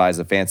someone buys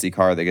a fancy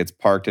car that gets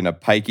parked in a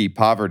pikey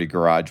poverty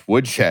garage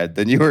woodshed,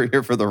 then you were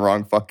here for the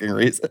wrong fucking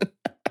reason.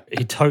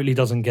 He totally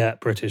doesn't get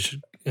British.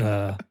 He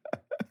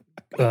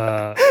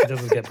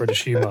doesn't get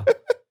British humor.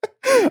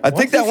 I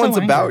think he that so one's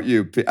about angry?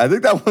 you, Pete. I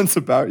think that one's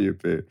about you,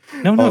 Pete.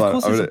 No, Hold of on,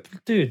 course I'm it's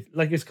dude.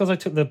 Like it's because I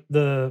took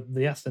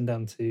the Aston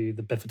down to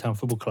the Bedford Town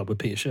Football Club with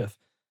Peter Schiff.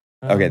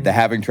 Okay, the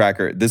halving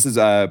tracker. This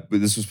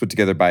was put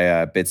together by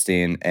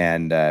Bitstein,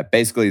 and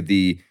basically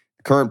the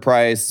current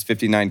price is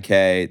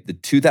 59K. The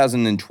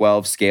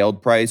 2012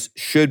 scaled price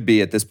should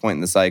be at this point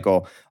in the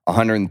cycle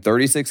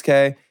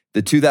 136K.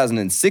 The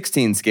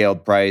 2016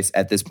 scaled price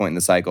at this point in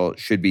the cycle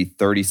should be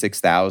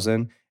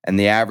 36,000, and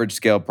the average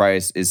scale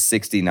price is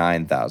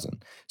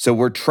 69,000. So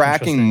we're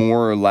tracking Interesting.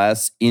 more or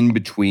less in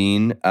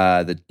between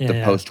the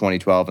Yeah. post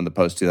 2012 and the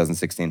post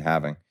 2016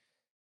 halving,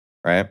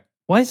 right?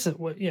 Why is it?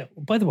 Yeah.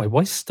 By the way,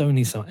 why is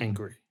Stoney so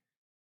angry?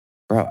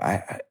 Bro,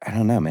 I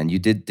don't know, man.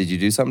 Did you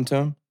do something to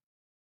him?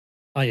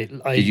 I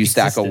Did you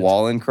stack a existed.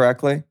 wall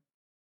incorrectly?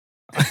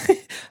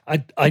 I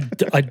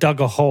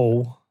dug a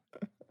hole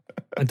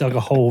I dug a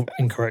hole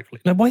incorrectly.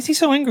 No, why is he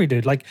so angry,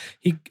 dude? Like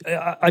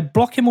I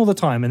block him all the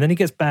time, and then he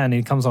gets banned, and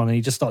he comes on, and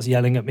he just starts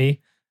yelling at me.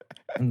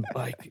 And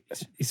like,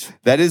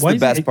 that is the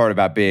best he, part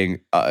about being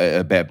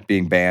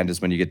banned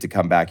is when you get to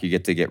come back, you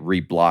get to get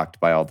re-blocked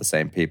by all the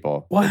same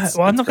people. Well,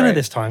 I'm not going to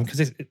this time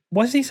because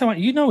why is he so?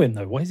 You know him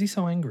though. Why is he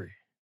so angry?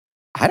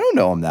 I don't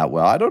know him that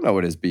well. I don't know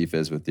what his beef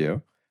is with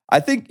you. I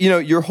think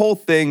your whole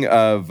thing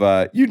of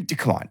you.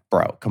 Come on,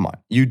 bro. Come on.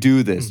 You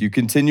do this. You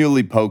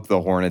continually poke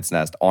the hornet's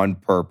nest on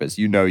purpose.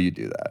 You know you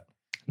do that.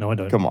 No, I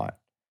don't. Come on.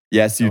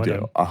 Yes, you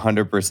do.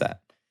 100%.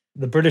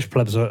 The British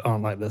plebs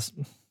aren't like this.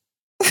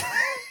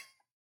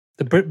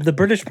 The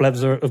British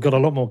plebs have got a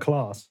lot more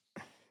class.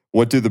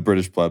 What do the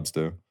British plebs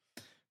do?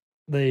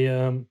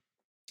 They'll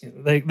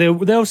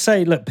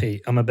say, "Look,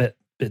 Pete, I'm a bit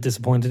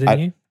disappointed in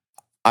you."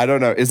 I don't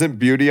know. Isn't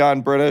Beauty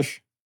on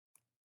British?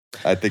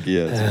 I think he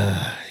is.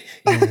 Yeah.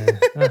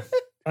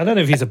 I don't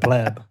know if he's a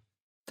pleb,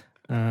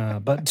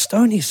 but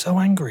Stoney's so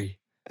angry,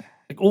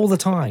 like all the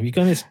time. You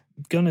go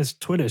on his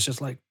Twitter, it's just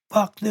like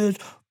 "fuck this,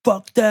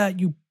 fuck that,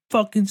 you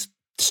fucking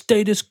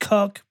status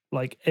cuck."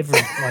 Like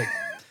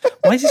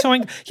why is he so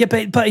angry?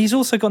 Yeah, but he's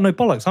also got no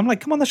bollocks. I'm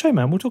like, come on the show,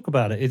 man. We'll talk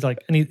about it. He's like,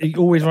 and he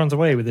always runs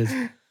away with his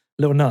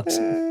little nuts.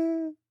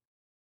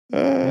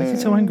 Why is he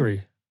so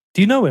angry?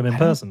 Do you know him in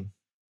person?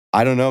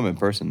 I don't know him in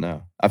person.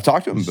 No, I've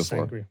talked to him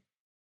before. Angry.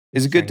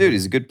 He's a good dude.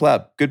 He's a good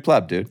pleb. Good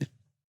pleb, dude.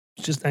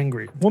 He's just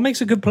angry. What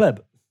makes a good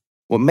pleb?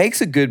 What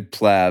makes a good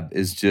pleb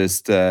is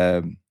just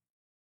the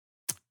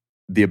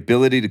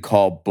ability to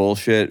call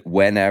bullshit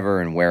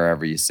whenever and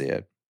wherever you see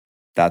it.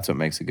 That's what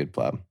makes a good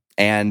pleb.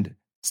 And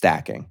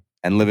stacking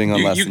and living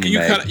on less than you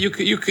make.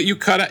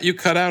 You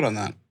cut out on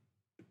that.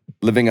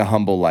 Living a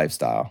humble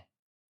lifestyle,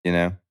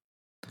 I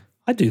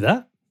do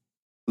that.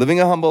 Living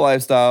a humble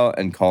lifestyle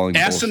and calling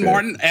Aston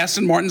bullshit.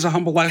 Aston Martin's a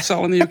humble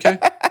lifestyle in the UK.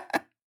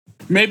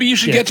 Maybe you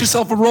should get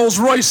yourself a Rolls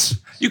Royce.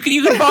 You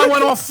can buy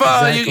one off.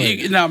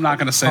 Exactly. No, I'm not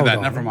going to say Hold that.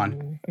 on. Never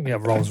mind. Yeah,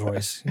 Rolls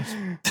Royce.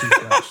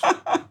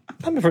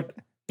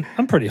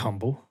 I'm pretty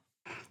humble.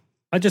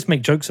 I just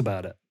make jokes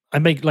about it. I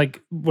make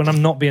when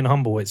I'm not being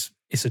humble, it's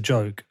a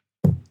joke.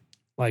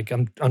 Like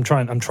I'm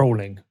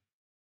trolling.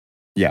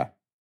 Yeah.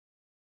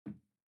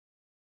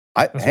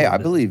 I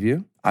believe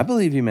you. I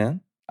believe you,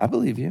 man. I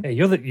believe you. Hey,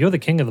 you're the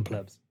king of the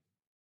plebs.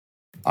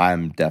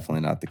 I'm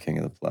definitely not the king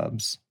of the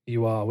plebs.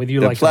 You are. Whether you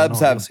The like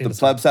plebs it or not, the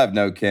plebs have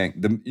no king.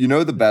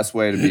 The best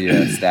way to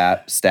be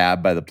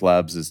stabbed by the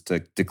plebs is to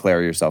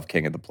declare yourself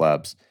king of the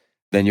plebs.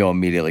 Then you'll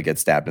immediately get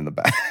stabbed in the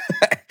back.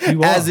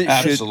 You are. As it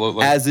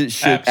Absolutely.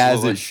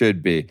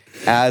 should be.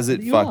 As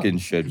it You fucking are.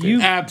 should be.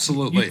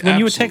 Absolutely. When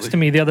you were texting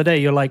me the other day,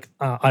 you're like,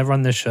 I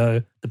run this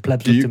show. The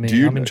plebs look to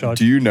me. I'm in charge.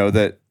 Do you know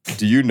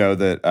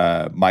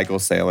that Michael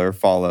Saylor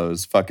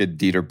follows fucking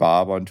Dieter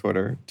Bob on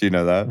Twitter? Do you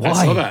know that? Why?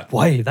 I saw that.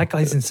 Why? That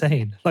guy's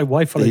insane. Like,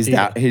 why follow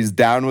Dieter? He's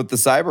down with the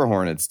Cyber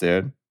Hornets,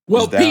 dude.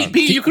 Well, He's down.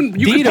 Pete, you can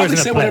Dieter probably isn't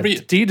say a whatever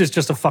pleb. you. Dieter's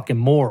just a fucking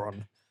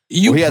moron.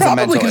 You he has a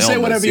probably mental can say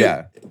illness, whatever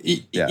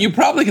yeah. you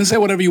probably can say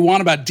whatever you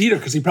want about Dieter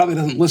because he probably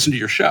doesn't listen to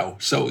your show.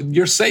 So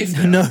you're safe.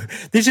 there. No,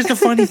 this is the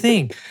funny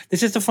thing.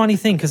 This is the funny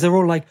thing because they're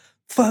all like,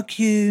 fuck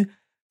you.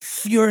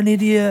 You're an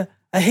idiot.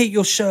 I hate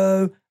your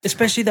show.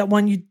 Especially that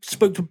one you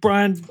spoke to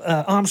Brian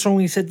Armstrong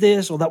when he said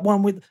this, or that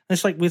one with. And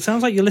it's like, it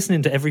sounds like you're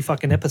listening to every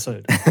fucking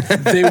episode.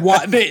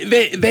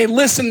 They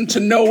listen to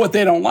know what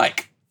they don't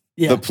like.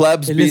 Yeah, The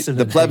plebs they listen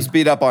and plebs hate.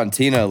 beat up on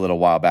Tina a little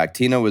while back.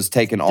 Tina was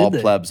taking all they?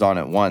 plebs on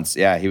at once.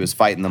 Yeah, he was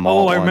fighting them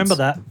all. Oh, at I remember once.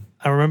 that.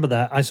 I remember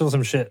that. I saw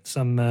some shit.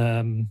 Some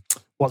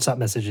WhatsApp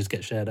messages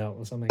get shared out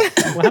or something.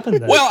 What happened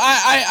there? Well,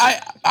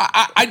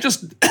 I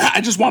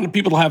just wanted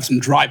people to have some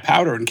dry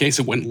powder in case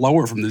it went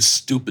lower from these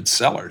stupid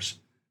sellers.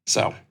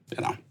 So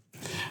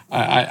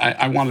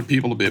I wanted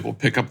people to be able to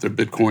pick up their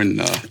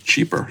Bitcoin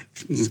cheaper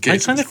in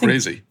case it's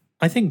crazy.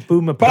 I think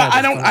Boomer. But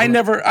that's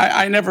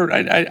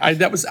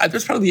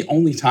probably the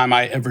only time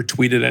I ever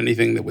tweeted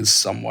anything that was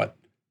somewhat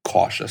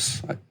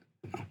cautious.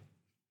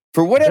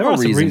 For whatever There are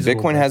some reason,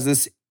 reasonable Bitcoin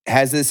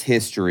has this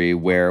history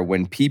where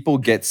when people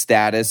get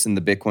status in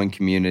the Bitcoin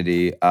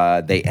community,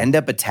 they end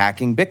up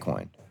attacking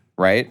Bitcoin,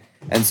 right?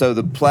 And so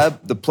the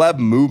pleb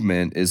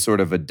movement is sort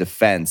of a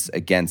defense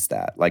against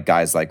that. Like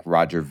guys like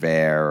Roger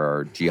Ver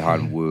or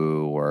Jihan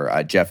Wu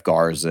or Jeff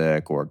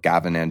Garzik or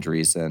Gavin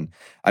Andreessen.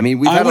 I mean,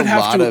 we've had a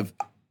lot of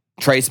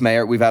Trace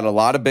Mayer. We've had a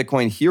lot of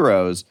Bitcoin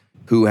heroes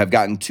who have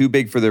gotten too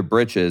big for their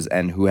britches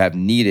and who have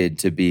needed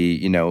to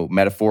be,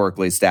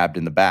 metaphorically stabbed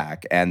in the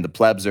back. And the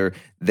plebs are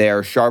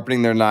there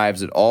sharpening their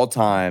knives at all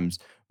times,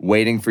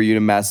 waiting for you to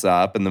mess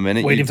up. And the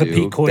minute Waiting you for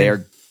do,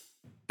 Petecoin.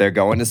 they're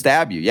going to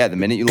stab you. Yeah, the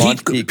minute you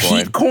launch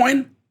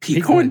Petecoin.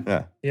 Petecoin?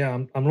 Yeah. Yeah,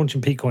 I'm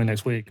launching Petecoin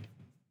next week.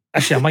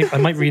 Actually, I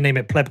might rename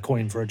it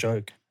Plebcoin for a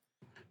joke.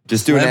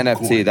 Just do an Pleb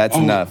NFT. coin. That's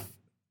Oh. enough.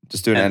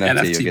 Just do an NFT.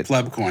 NFT You'll get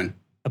pleb coin.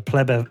 A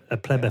pleb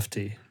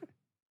FT.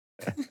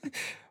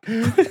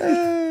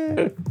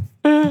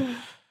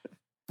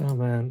 Oh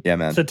man. Yeah,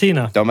 man. So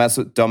Tina, Don't mess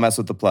with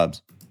the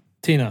plebs.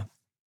 Tina,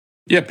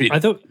 Yeah, Pete. I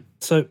thought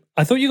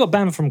you got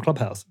banned from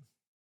Clubhouse.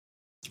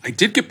 I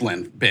did get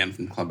banned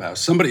from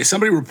Clubhouse.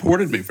 Somebody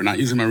reported me for not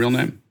using my real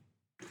name.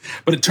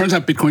 But it turns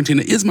out Bitcoin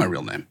Tina is my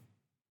real name.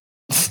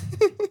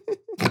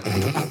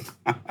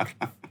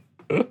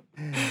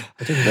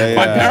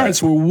 My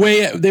parents were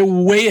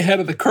way ahead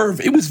of the curve.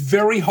 It was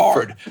very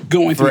hard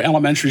going through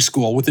elementary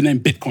school with the name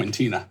Bitcoin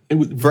Tina. It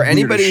was for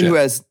anybody who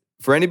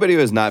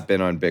has not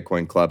been on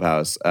Bitcoin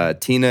Clubhouse,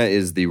 Tina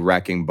is the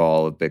wrecking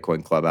ball of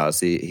Bitcoin Clubhouse.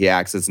 He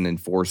acts as an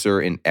enforcer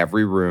in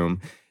every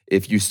room.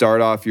 If you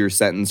start off your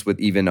sentence with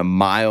even a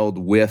mild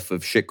whiff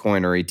of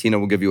shitcoinery, Tina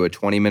will give you a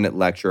 20-minute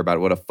lecture about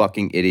what a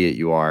fucking idiot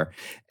you are.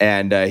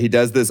 And he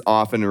does this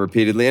often and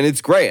repeatedly, and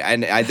it's great.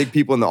 And I think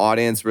people in the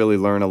audience really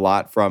learn a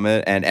lot from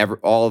it, and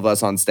all of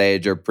us on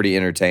stage are pretty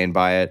entertained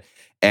by it.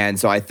 And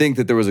so I think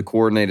that there was a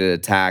coordinated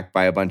attack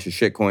by a bunch of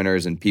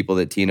shitcoiners and people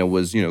that Tina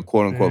was,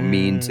 quote unquote,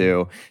 mean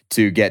to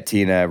get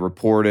Tina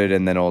reported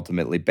and then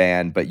ultimately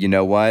banned. But you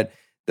know what?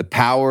 The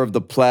power of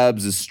the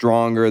plebs is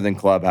stronger than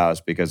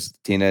Clubhouse because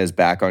Tina is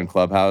back on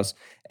Clubhouse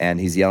and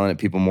he's yelling at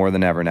people more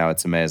than ever now.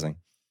 It's amazing.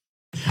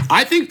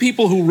 I think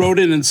people who wrote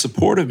in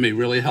support of me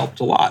really helped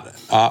a lot.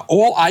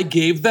 All I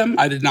gave them,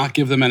 I did not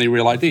give them any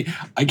real ID.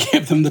 I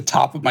gave them the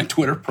top of my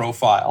Twitter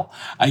profile.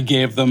 I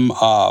gave them,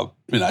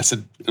 I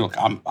said, look,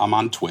 I'm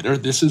on Twitter.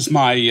 This is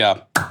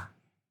my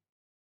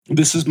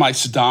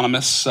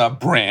pseudonymous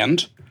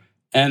brand,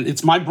 and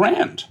it's my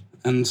brand.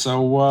 And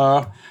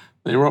so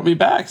they wrote me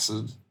back.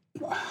 So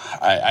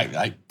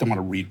I don't want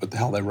to read what the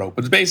hell they wrote,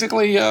 but it's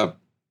basically,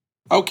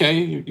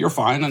 okay, you're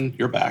fine and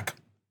you're back.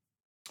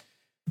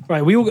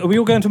 Right, are we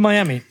all going to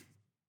Miami?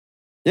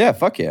 Yeah,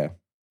 fuck yeah.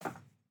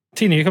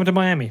 Tina, you come to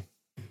Miami?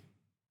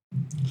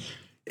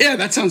 Yeah,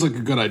 that sounds like a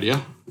good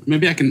idea.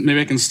 Maybe I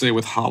can stay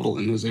with Hodl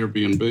in his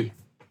Airbnb.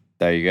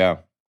 There you go.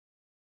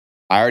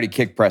 I already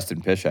kicked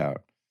Preston Pish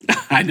out.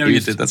 I know you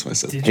did. That's why I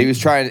said. He was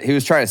trying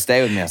to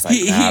stay with me. I was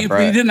like,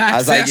 bro. He didn't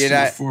act fast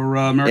enough for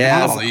American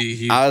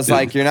Hodl. I was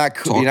like, you're not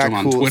cool. You're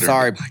not cool.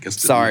 Twitter,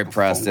 sorry,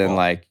 Preston.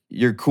 Like,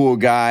 you're a cool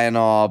guy and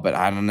all, but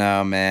I don't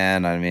know,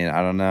 man. I mean,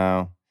 I don't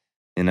know.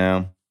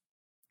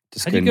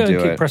 Just How'd you couldn't go do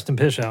and kick it. Preston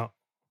Pish out?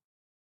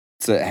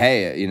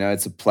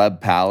 It's a pleb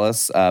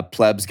palace.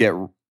 Plebs get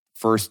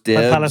first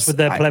dibs. A palace with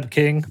their pleb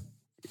king.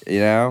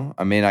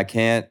 I mean, I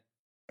can't.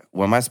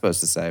 What am I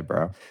supposed to say,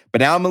 bro? But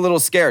now I'm a little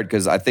scared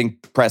because I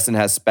think Preston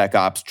has spec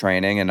ops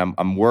training, and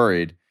I'm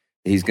worried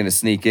he's going to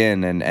sneak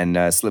in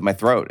and slit my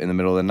throat in the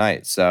middle of the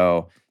night.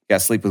 So got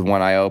to sleep with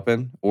one eye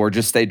open, or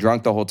just stay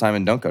drunk the whole time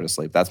and don't go to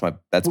sleep. That's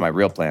my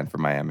real plan for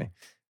Miami.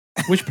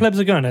 Which plebs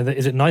are going?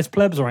 Is it nice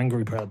plebs or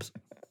angry plebs?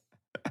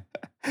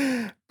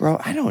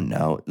 Bro, I don't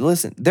know.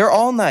 Listen, they're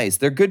all nice.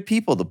 They're good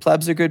people. The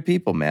plebs are good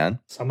people, man.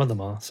 Some of them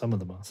are.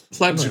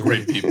 Plebs are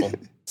great people.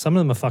 Some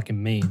of them are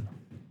fucking mean.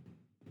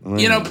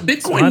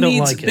 Bitcoin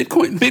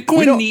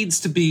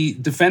needs to be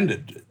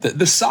defended.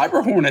 The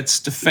cyber hornets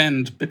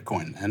defend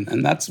Bitcoin,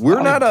 and that's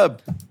we're not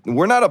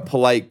a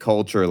polite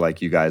culture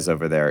like you guys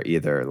over there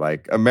either.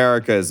 Like,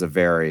 America is a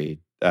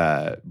very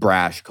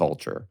brash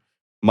culture,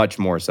 much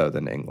more so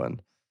than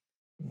England.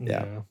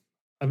 Yeah.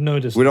 I've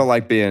noticed. We don't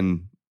like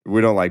being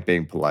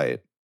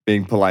polite.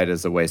 Being polite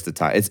is a waste of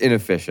time. It's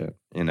inefficient,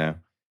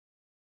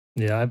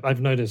 Yeah,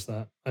 I've noticed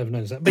that.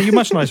 But you're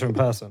much nicer in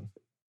person.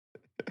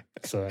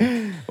 So,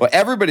 well,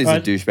 everybody's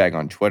a douchebag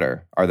on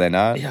Twitter, are they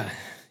not? Yeah.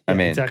 I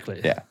mean, exactly.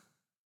 Yeah.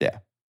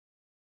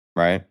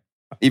 Right.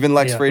 Even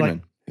Lex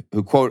Friedman,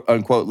 who quote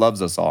unquote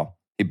loves us all,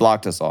 he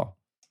blocked us all.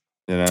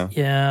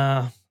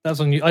 Yeah, that's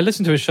on you. I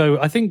listened to a show.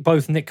 I think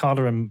both Nick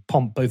Carter and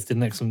Pomp both did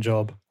an excellent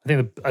job. I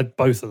think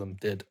both of them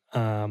did.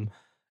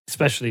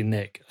 Especially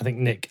Nick. I think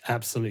Nick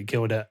absolutely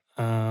killed it.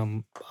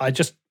 I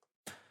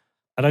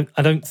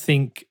don't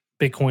think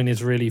Bitcoin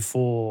is really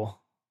for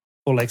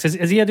Lex.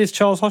 Has he had his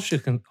Charles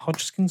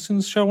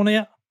Hodgkinson's show on it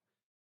yet?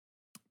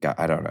 God,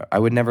 I don't know. I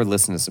would never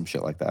listen to some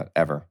shit like that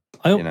ever.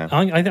 I'm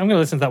going to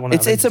listen to that one.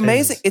 It's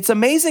amazing. It's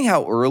amazing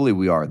how early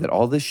we are that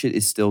all this shit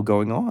is still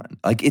going on.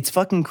 Like, it's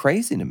fucking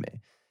crazy to me.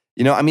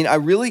 I mean, I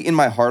really, in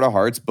my heart of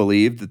hearts,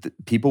 believe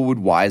that people would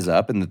wise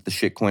up and that the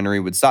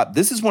shitcoinery would stop.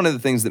 This is one of the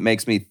things that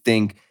makes me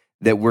think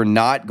that we're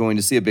not going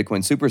to see a Bitcoin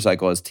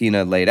supercycle as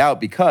Tina laid out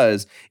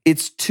because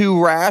it's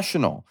too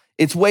rational.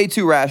 It's way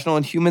too rational,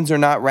 and humans are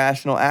not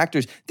rational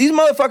actors. These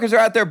motherfuckers are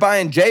out there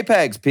buying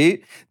JPEGs,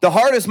 Pete. The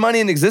hardest money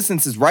in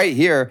existence is right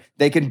here.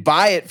 They can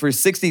buy it for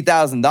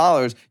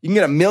 $60,000. You can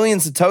get 1 million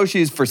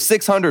Satoshis for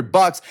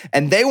 $600,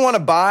 and they want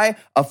to buy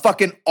a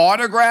fucking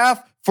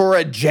autograph for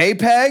a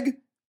JPEG?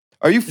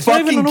 Are you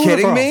fucking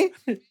kidding me?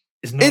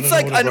 It's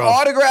like an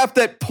autograph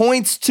that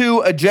points to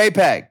a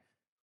JPEG.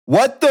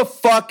 What the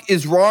fuck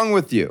is wrong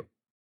with you?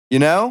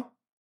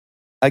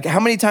 Like,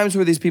 how many times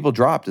were these people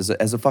dropped as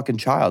a fucking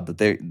child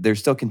that they're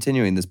still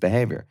continuing this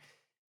behavior?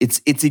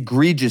 It's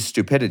egregious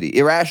stupidity,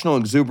 irrational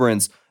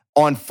exuberance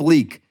on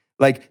fleek.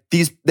 Like,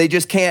 they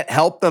just can't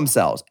help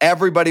themselves.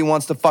 Everybody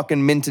wants to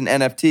fucking mint an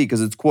NFT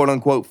because it's quote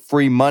unquote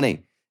free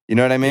money. You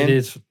know what I mean? It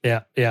is.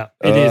 Yeah.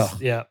 It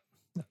is. Yeah.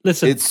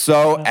 Listen, it's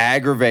so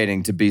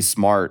aggravating to be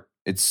smart.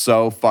 It's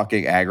so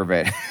fucking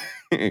aggravating.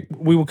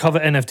 We will cover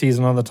NFTs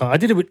another time.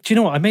 Do you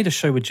know what? I made a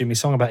show with Jimmy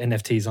Song about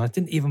NFTs, and I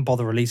didn't even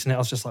bother releasing it. I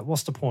was just like,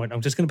 what's the point?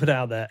 I'm just going to put it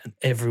out there, and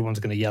everyone's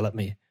going to yell at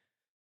me.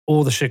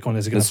 all the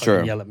shitcoiners are going That's to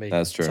true. yell at me.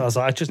 That's true. So I was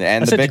like, And I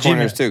the said to Jim,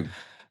 Bitcoiners too.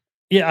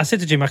 Yeah, I said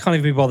to Jim, I can't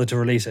even be bothered to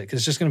release it because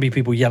it's just going to be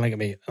people yelling at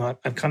me. And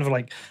I'm kind of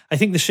like, I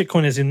think the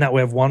shitcoiners in that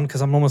way have won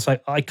because I'm almost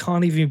like, I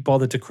can't even be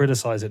bothered to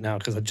criticize it now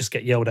because I just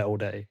get yelled at all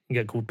day and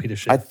get called Peter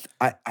shit.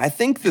 I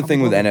think the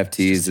thing with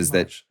NFTs is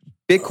that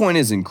Bitcoin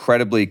is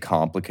incredibly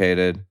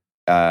complicated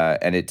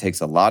and it takes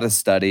a lot of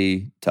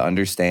study to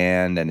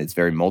understand, and it's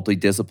very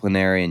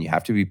multidisciplinary, and you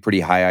have to be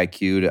pretty high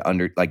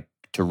IQ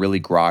to really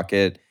grok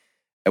it.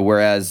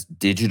 Whereas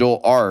digital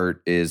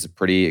art is a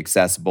pretty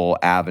accessible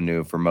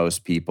avenue for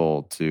most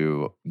people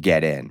to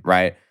get in,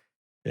 right?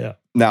 Yeah.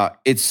 Now,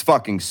 it's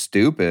fucking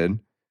stupid,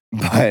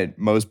 but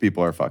most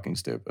people are fucking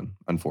stupid,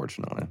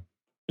 unfortunately.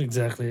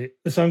 Exactly.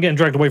 So I'm getting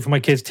dragged away from my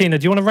kids. Tina,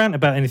 do you want to rant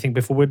about anything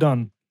before we're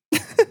done?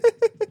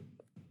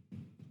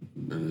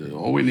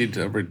 All we need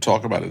to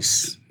talk about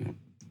is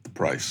the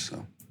price.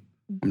 So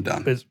I'm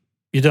done. But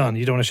you're done.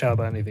 You don't want to shout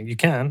about anything. You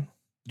can.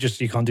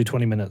 Just you can't do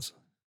 20 minutes.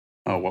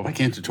 Oh, well, if I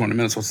can't do 20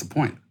 minutes, what's the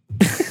point?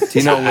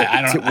 Tina,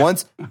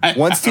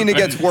 once Tina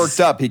gets worked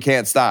up, he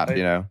can't stop, He's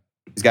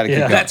got to keep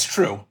going. That's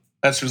true.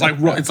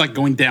 It's like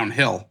going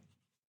downhill.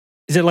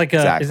 Is it like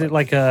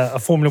a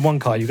Formula One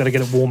car? You've got to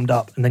get it warmed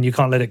up and then you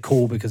can't let it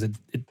cool because it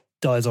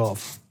dies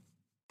off.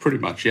 Pretty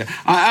much, yeah.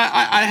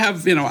 I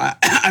have,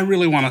 I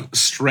really want to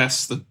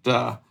stress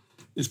that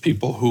these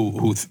people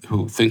who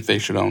think they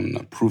should own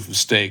a proof of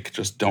stake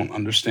just don't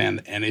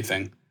understand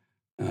anything.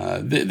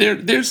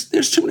 There's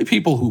too many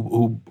people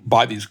who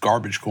buy these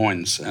garbage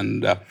coins,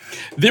 and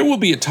there will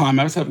be a time.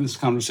 I was having this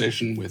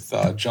conversation with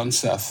John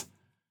Seth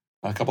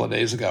a couple of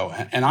days ago,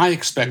 and I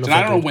expect, and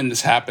I don't know when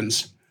this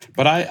happens,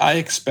 but I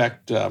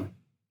expect.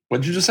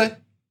 What did you just say?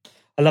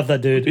 I love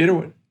that dude.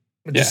 Peter,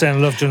 just saying, I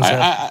love John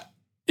Seth.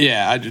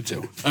 Yeah, I do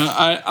too.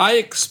 I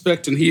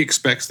expect, and he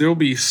expects, there will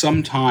be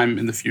some time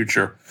in the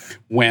future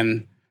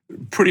when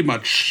pretty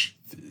much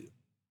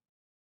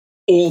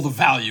all the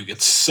value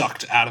gets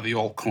sucked out of the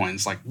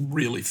altcoins like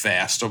really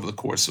fast over the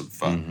course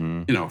of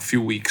a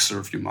few weeks or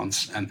a few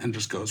months, and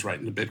just goes right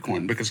into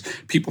Bitcoin because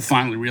people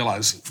finally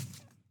realize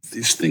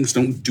these things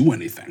don't do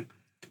anything.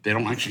 They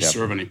don't actually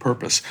serve any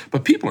purpose.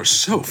 But people are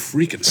so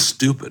freaking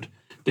stupid.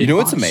 You know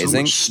what's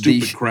amazing? So much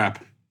stupid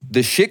crap.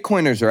 The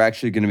shitcoiners are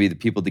actually going to be the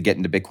people that get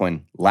into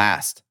Bitcoin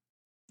last.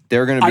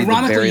 They're going to be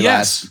the very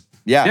last.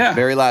 Yeah,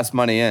 very last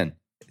money in.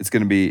 It's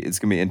going to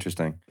be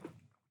interesting.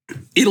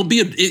 It'll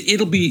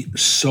be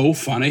so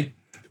funny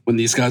when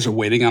these guys are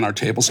waiting on our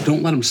tables.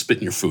 Don't let them spit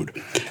in your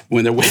food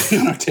when they're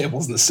waiting on our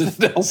tables in the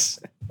Citadels.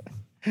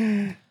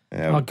 Yeah,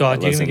 oh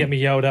God, you're going to get me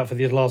yelled at for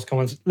these last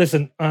comments.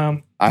 Listen,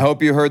 I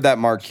hope you heard that,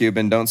 Mark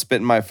Cuban. Don't spit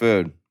in my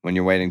food when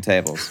you're waiting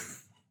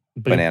tables.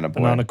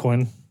 Banana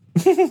coin.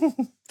 All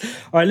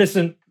right,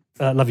 listen.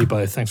 Love you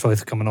both. Thanks both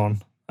for coming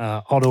on.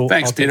 Hoddle,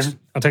 thanks, Peter.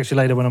 I'll text you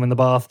later when I'm in the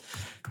bath.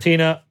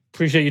 Tina,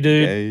 appreciate you,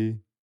 dude. Hey.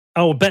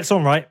 Oh, bet's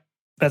on, right?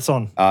 Bet's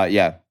on.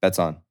 Yeah, bet's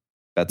on.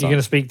 You're going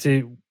to speak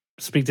to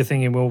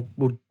Thingy, and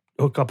we'll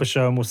hook up a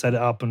show and we'll set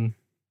it up and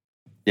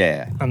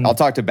And I'll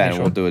talk to Ben.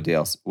 Sure. We'll do a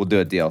DLC. We'll do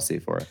a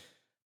DLC for it.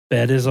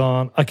 Bet is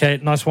on. Okay,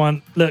 nice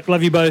one. Look,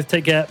 love you both.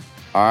 Take care.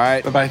 All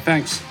right. Bye-bye.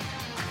 Thanks.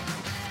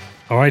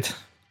 All right.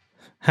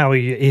 How are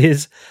your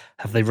ears?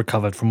 Have they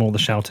recovered from all the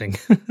shouting?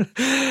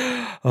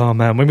 Oh,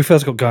 man. When we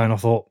first got going, I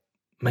thought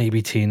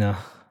maybe Tina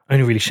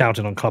only really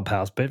shouted on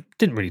Clubhouse, but it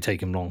didn't really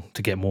take him long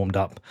to get warmed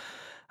up.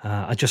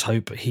 I just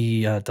hope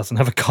he doesn't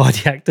have a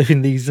cardiac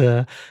doing these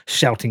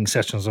shouting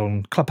sessions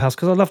on Clubhouse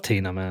because I love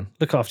Tina, man.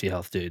 Look after your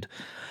health, dude.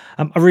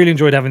 I really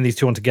enjoyed having these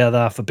two on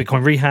together for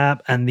Bitcoin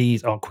Rehab, and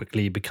these are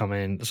quickly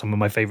becoming some of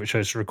my favorite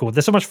shows to record.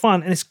 They're so much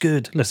fun, and it's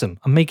good. Listen,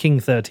 I'm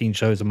making 13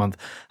 shows a month.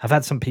 I've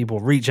had some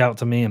people reach out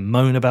to me and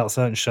moan about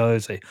certain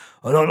shows, say,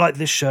 I don't like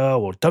this show,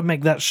 or don't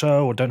make that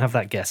show, or don't have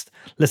that guest.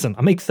 Listen,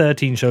 I make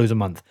 13 shows a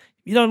month.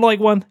 If you don't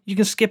like one, you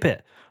can skip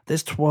it.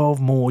 There's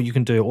 12 more you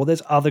can do, or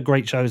there's other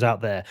great shows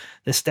out there.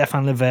 There's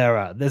Stefan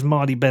Livera, there's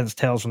Marty Bent's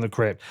Tales from the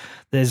Crypt,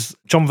 there's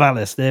John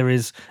Vallis, there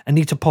is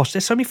Anita Posh.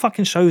 There's so many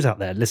fucking shows out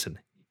there. Listen,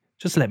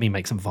 just let me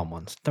make some fun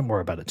ones. Don't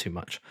worry about it too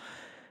much.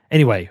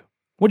 Anyway,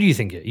 what do you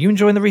think? Are you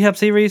enjoying the Rehab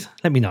series?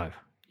 Let me know.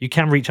 You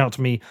can reach out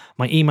to me.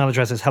 My email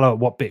address is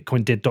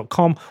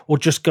hello@whatbitcoindid.com, or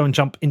just go and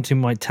jump into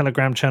my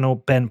Telegram channel.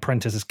 Ben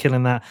Prentice is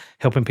killing that,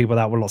 helping people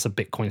out with lots of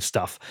Bitcoin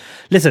stuff.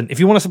 Listen, if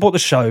you want to support the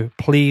show,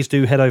 please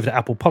do head over to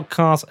Apple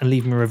Podcasts and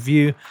leave me a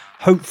review.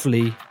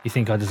 Hopefully, you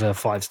think I deserve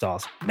 5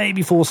 stars,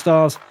 maybe 4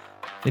 stars.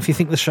 If you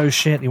think the show's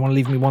shit and you want to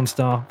leave me 1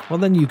 star, well,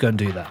 then you go and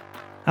do that.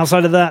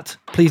 Outside of that,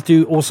 please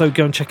do also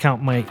go and check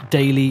out my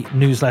daily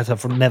newsletter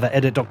from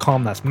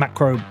neveredit.com. That's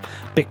macro,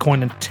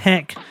 Bitcoin, and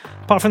tech.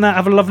 Apart from that,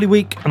 have a lovely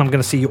week, and I'm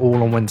going to see you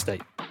all on Wednesday.